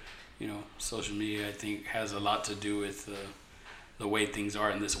 but you know, social media, I think, has a lot to do with the way things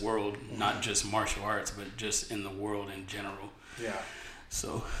are in this world, not just martial arts, but just in the world in general. Yeah.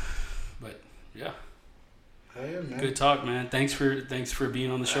 So, but yeah. Oh, yeah, man. Good talk, man. Thanks for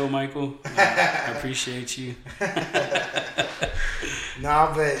being on the show, Michael. I appreciate you.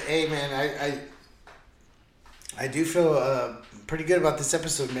 Nah, but hey, man, I do feel pretty good about this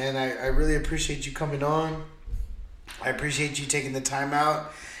episode, man. I really appreciate you coming on. I appreciate you taking the time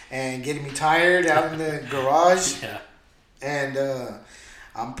out and getting me tired out in the garage. Yeah. And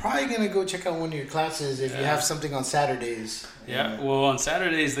I'm probably gonna go check out one of your classes if you have something on Saturdays. Yeah, well, on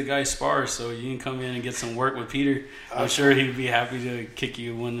Saturdays the guy spars, so you can come in and get some work with Peter. I'm sure he'd be happy to kick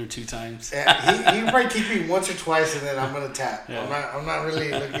you 1 or 2 times. He can probably kick me once or twice, and then I'm gonna tap. Yeah. I'm not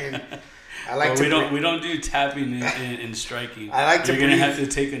really looking. I like Well, to. we don't do tapping and striking. I like to You're gonna breathe. have to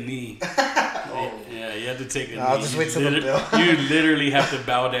take a knee. Yeah, you have to take a I'll knee. just wait till the bell. You literally have to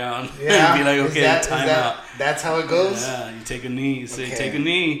bow down Yeah. and be like, Is okay, that- time is that- out. That's how it goes? Yeah, you take a knee. You say, Okay. take a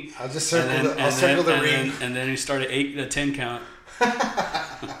knee. I'll just circle the ring. And then you start a 10 count.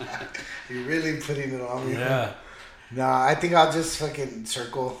 You're really putting it on me. Yeah. Nah, I think I'll just fucking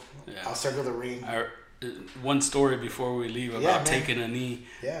circle. Yeah. I'll circle the ring. One story before we leave about man. taking a knee.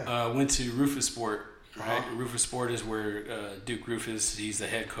 Yeah. Went to Rufus Sport. Right, Uh-huh. Rufus Sport is where Duke Rufus. He's the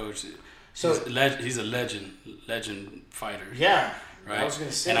head coach. So- he's a legend fighter. Yeah. Right. I was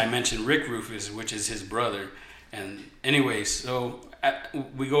gonna say. And I mentioned Rick Rufus, which is his brother. And anyways, so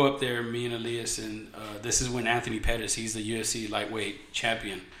we go up there, me and Elias, and this is when Anthony Pettis, he's the UFC lightweight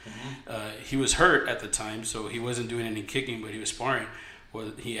champion. He was hurt at the time, so he wasn't doing any kicking, but he was sparring.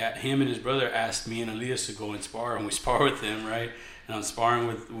 Well, him and his brother asked me and Elias to go and spar, and we spar with them, right? And I'm sparring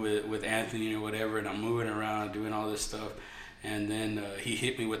with Anthony or whatever, and I'm moving around, doing all this stuff. And then he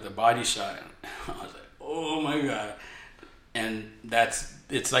hit me with the body shot. I was like, oh my God. And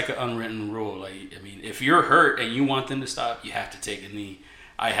it's like an unwritten rule. Like, I mean, if you're hurt and you want them to stop, you have to take a knee.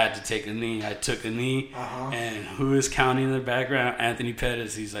 I had to take a knee. I took a knee. And who is counting in the background? Anthony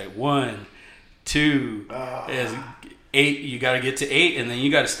Pettis. He's like, 1, 2, 8. You got to get to 8, and then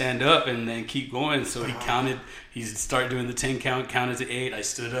you got to stand up and then keep going. So he counted. He started doing the 10 count, counted to 8. I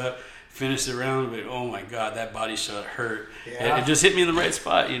stood up, finished the round, but oh my God, that body shot hurt. Yeah. It just hit me in the right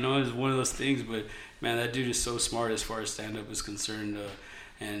spot. You know, it's one of those things. But man, that dude is so smart as far as stand up is concerned.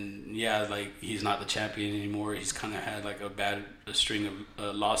 And yeah, like, he's not the champion anymore. He's kind of had like a string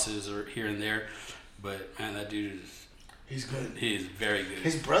of losses or here and there. But man, that dude He's good. he is very good.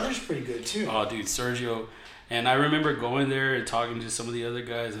 His brother's pretty good too. Oh, dude, Sergio. And I remember going there and talking to some of the other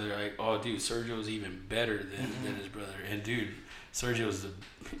guys, and they're like, "Oh, dude, Sergio's even better than his brother." And dude,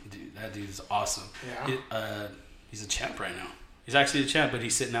 that dude is awesome. Yeah. He's a champ right now. He's actually a champ, but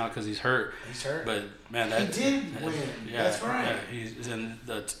he's sitting out because he's hurt. He's hurt. But man, He did win. That's right. Yeah, he's in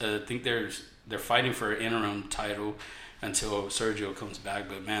I think they're fighting for an interim title until Sergio comes back.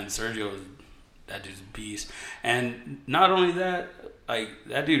 But man, Sergio, that dude's a beast. And not only that, like,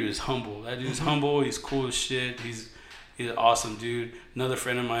 that dude is humble. That dude's humble. He's cool as shit. He's an awesome dude. Another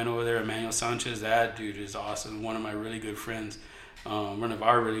friend of mine over there, Emmanuel Sanchez, that dude is awesome. One of my really good friends. One of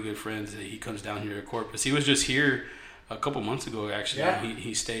our really good friends. He comes down here to Corpus. He was just here a couple months ago, actually. Yeah.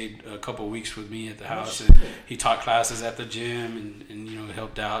 He stayed a couple weeks with me at the house. shit. And he taught classes at the gym and you know,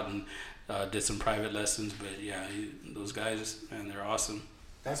 helped out and did some private lessons. But yeah, those guys, man, they're awesome.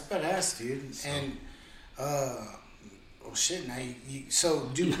 That's badass, dude. And oh shit! Now so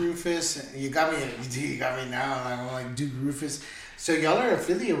Duke Rufus, you got me now. I'm like Duke Rufus. So y'all are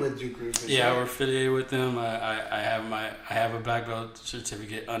affiliated with Duke Rufus? Yeah, right? we're affiliated with them. I have a black belt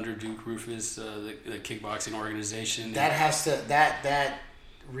certificate under Duke Rufus, the kickboxing organization. That has to that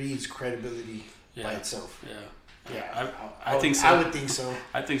reads credibility by Yeah. itself. Yeah, Yeah, I think so. I would think so.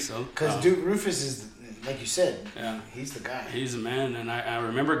 I think so. Because Duke Rufus is, like you said, Yeah. he's the guy. He's a man, and I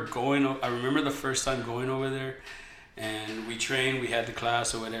remember I remember the first time going over there, and we trained. We had the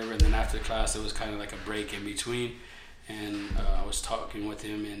class or whatever, and then after the class, it was kind of like a break in between, and I was talking with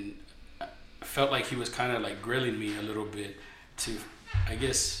him, and I felt like he was kind of like grilling me a little bit to, I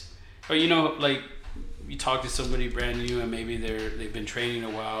guess, or you know, like, you talk to somebody brand new and maybe they've been training a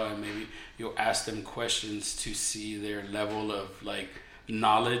while, and maybe you'll ask them questions to see their level of like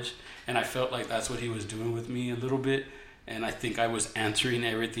knowledge, and I felt like that's what he was doing with me a little bit, and I think I was answering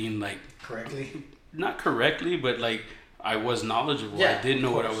everything like Correctly? not correctly, but like I was knowledgeable. Yeah, I did know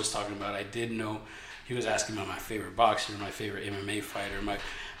of what I course. was talking about. I did know. He was asking about my favorite boxer, my favorite MMA fighter, my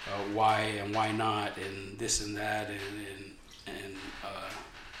why and why not, and this and that, and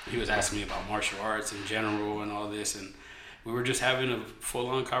he was asking me about martial arts in general and all this, and we were just having a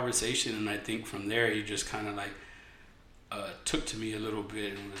full-on conversation. And I think from there he just kind of like took to me a little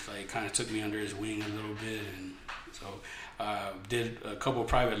bit and was like kind of took me under his wing a little bit, and so did a couple of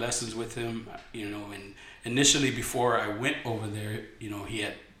private lessons with him, you know. And initially before I went over there, you know,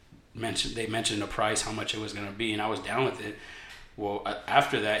 they mentioned the price, how much it was going to be, and I was down with it. Well,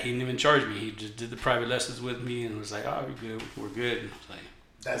 after that, he didn't even charge me. He just did the private lessons with me and was like, "Oh, we're good." And I was like,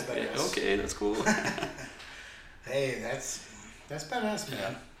 That's badass. okay, that's cool. Hey, that's badass, man.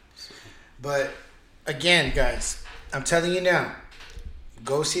 Yeah. But again, guys, I'm telling you now,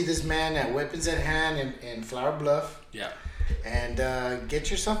 go see this man at Weapons at Hand in Flower Bluff. Yeah. And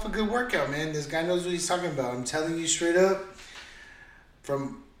get yourself a good workout, man. This guy knows what he's talking about. I'm telling you straight up,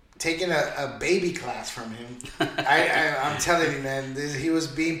 from taking a baby class from him, I'm telling you, man, he was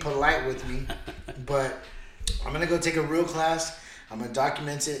being polite with me. But I'm going to go take a real class. I'm going to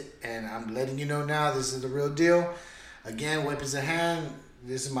document it, and I'm letting you know now this is the real deal. Again, Weapons at Hand,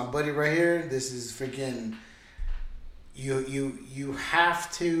 This is my buddy right here. This is freaking. You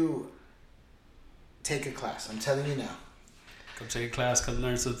have to take a class. I'm telling you now. Come take a class. Come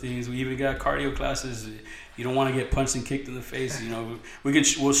learn some things. We even got cardio classes. You don't want to get punched and kicked in the face. You know,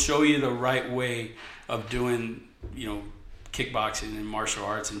 we'll show you the right way of doing, you know, kickboxing and martial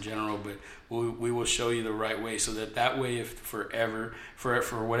arts in general, but we will show you the right way, so that way, if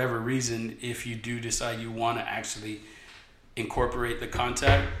for whatever reason, if you do decide you want to actually incorporate the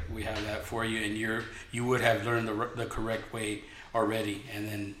contact, we have that for you, and you would have learned the correct way already, and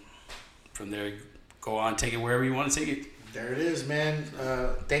then from there go on, take it wherever you want to take it. There it is, man.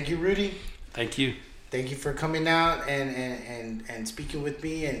 Thank you, Rudy. Thank you. Thank you for coming out and speaking with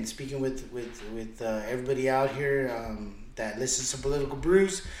me and speaking with everybody out here that listens to Political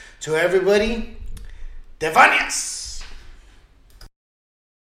Brews. To everybody, Devanias!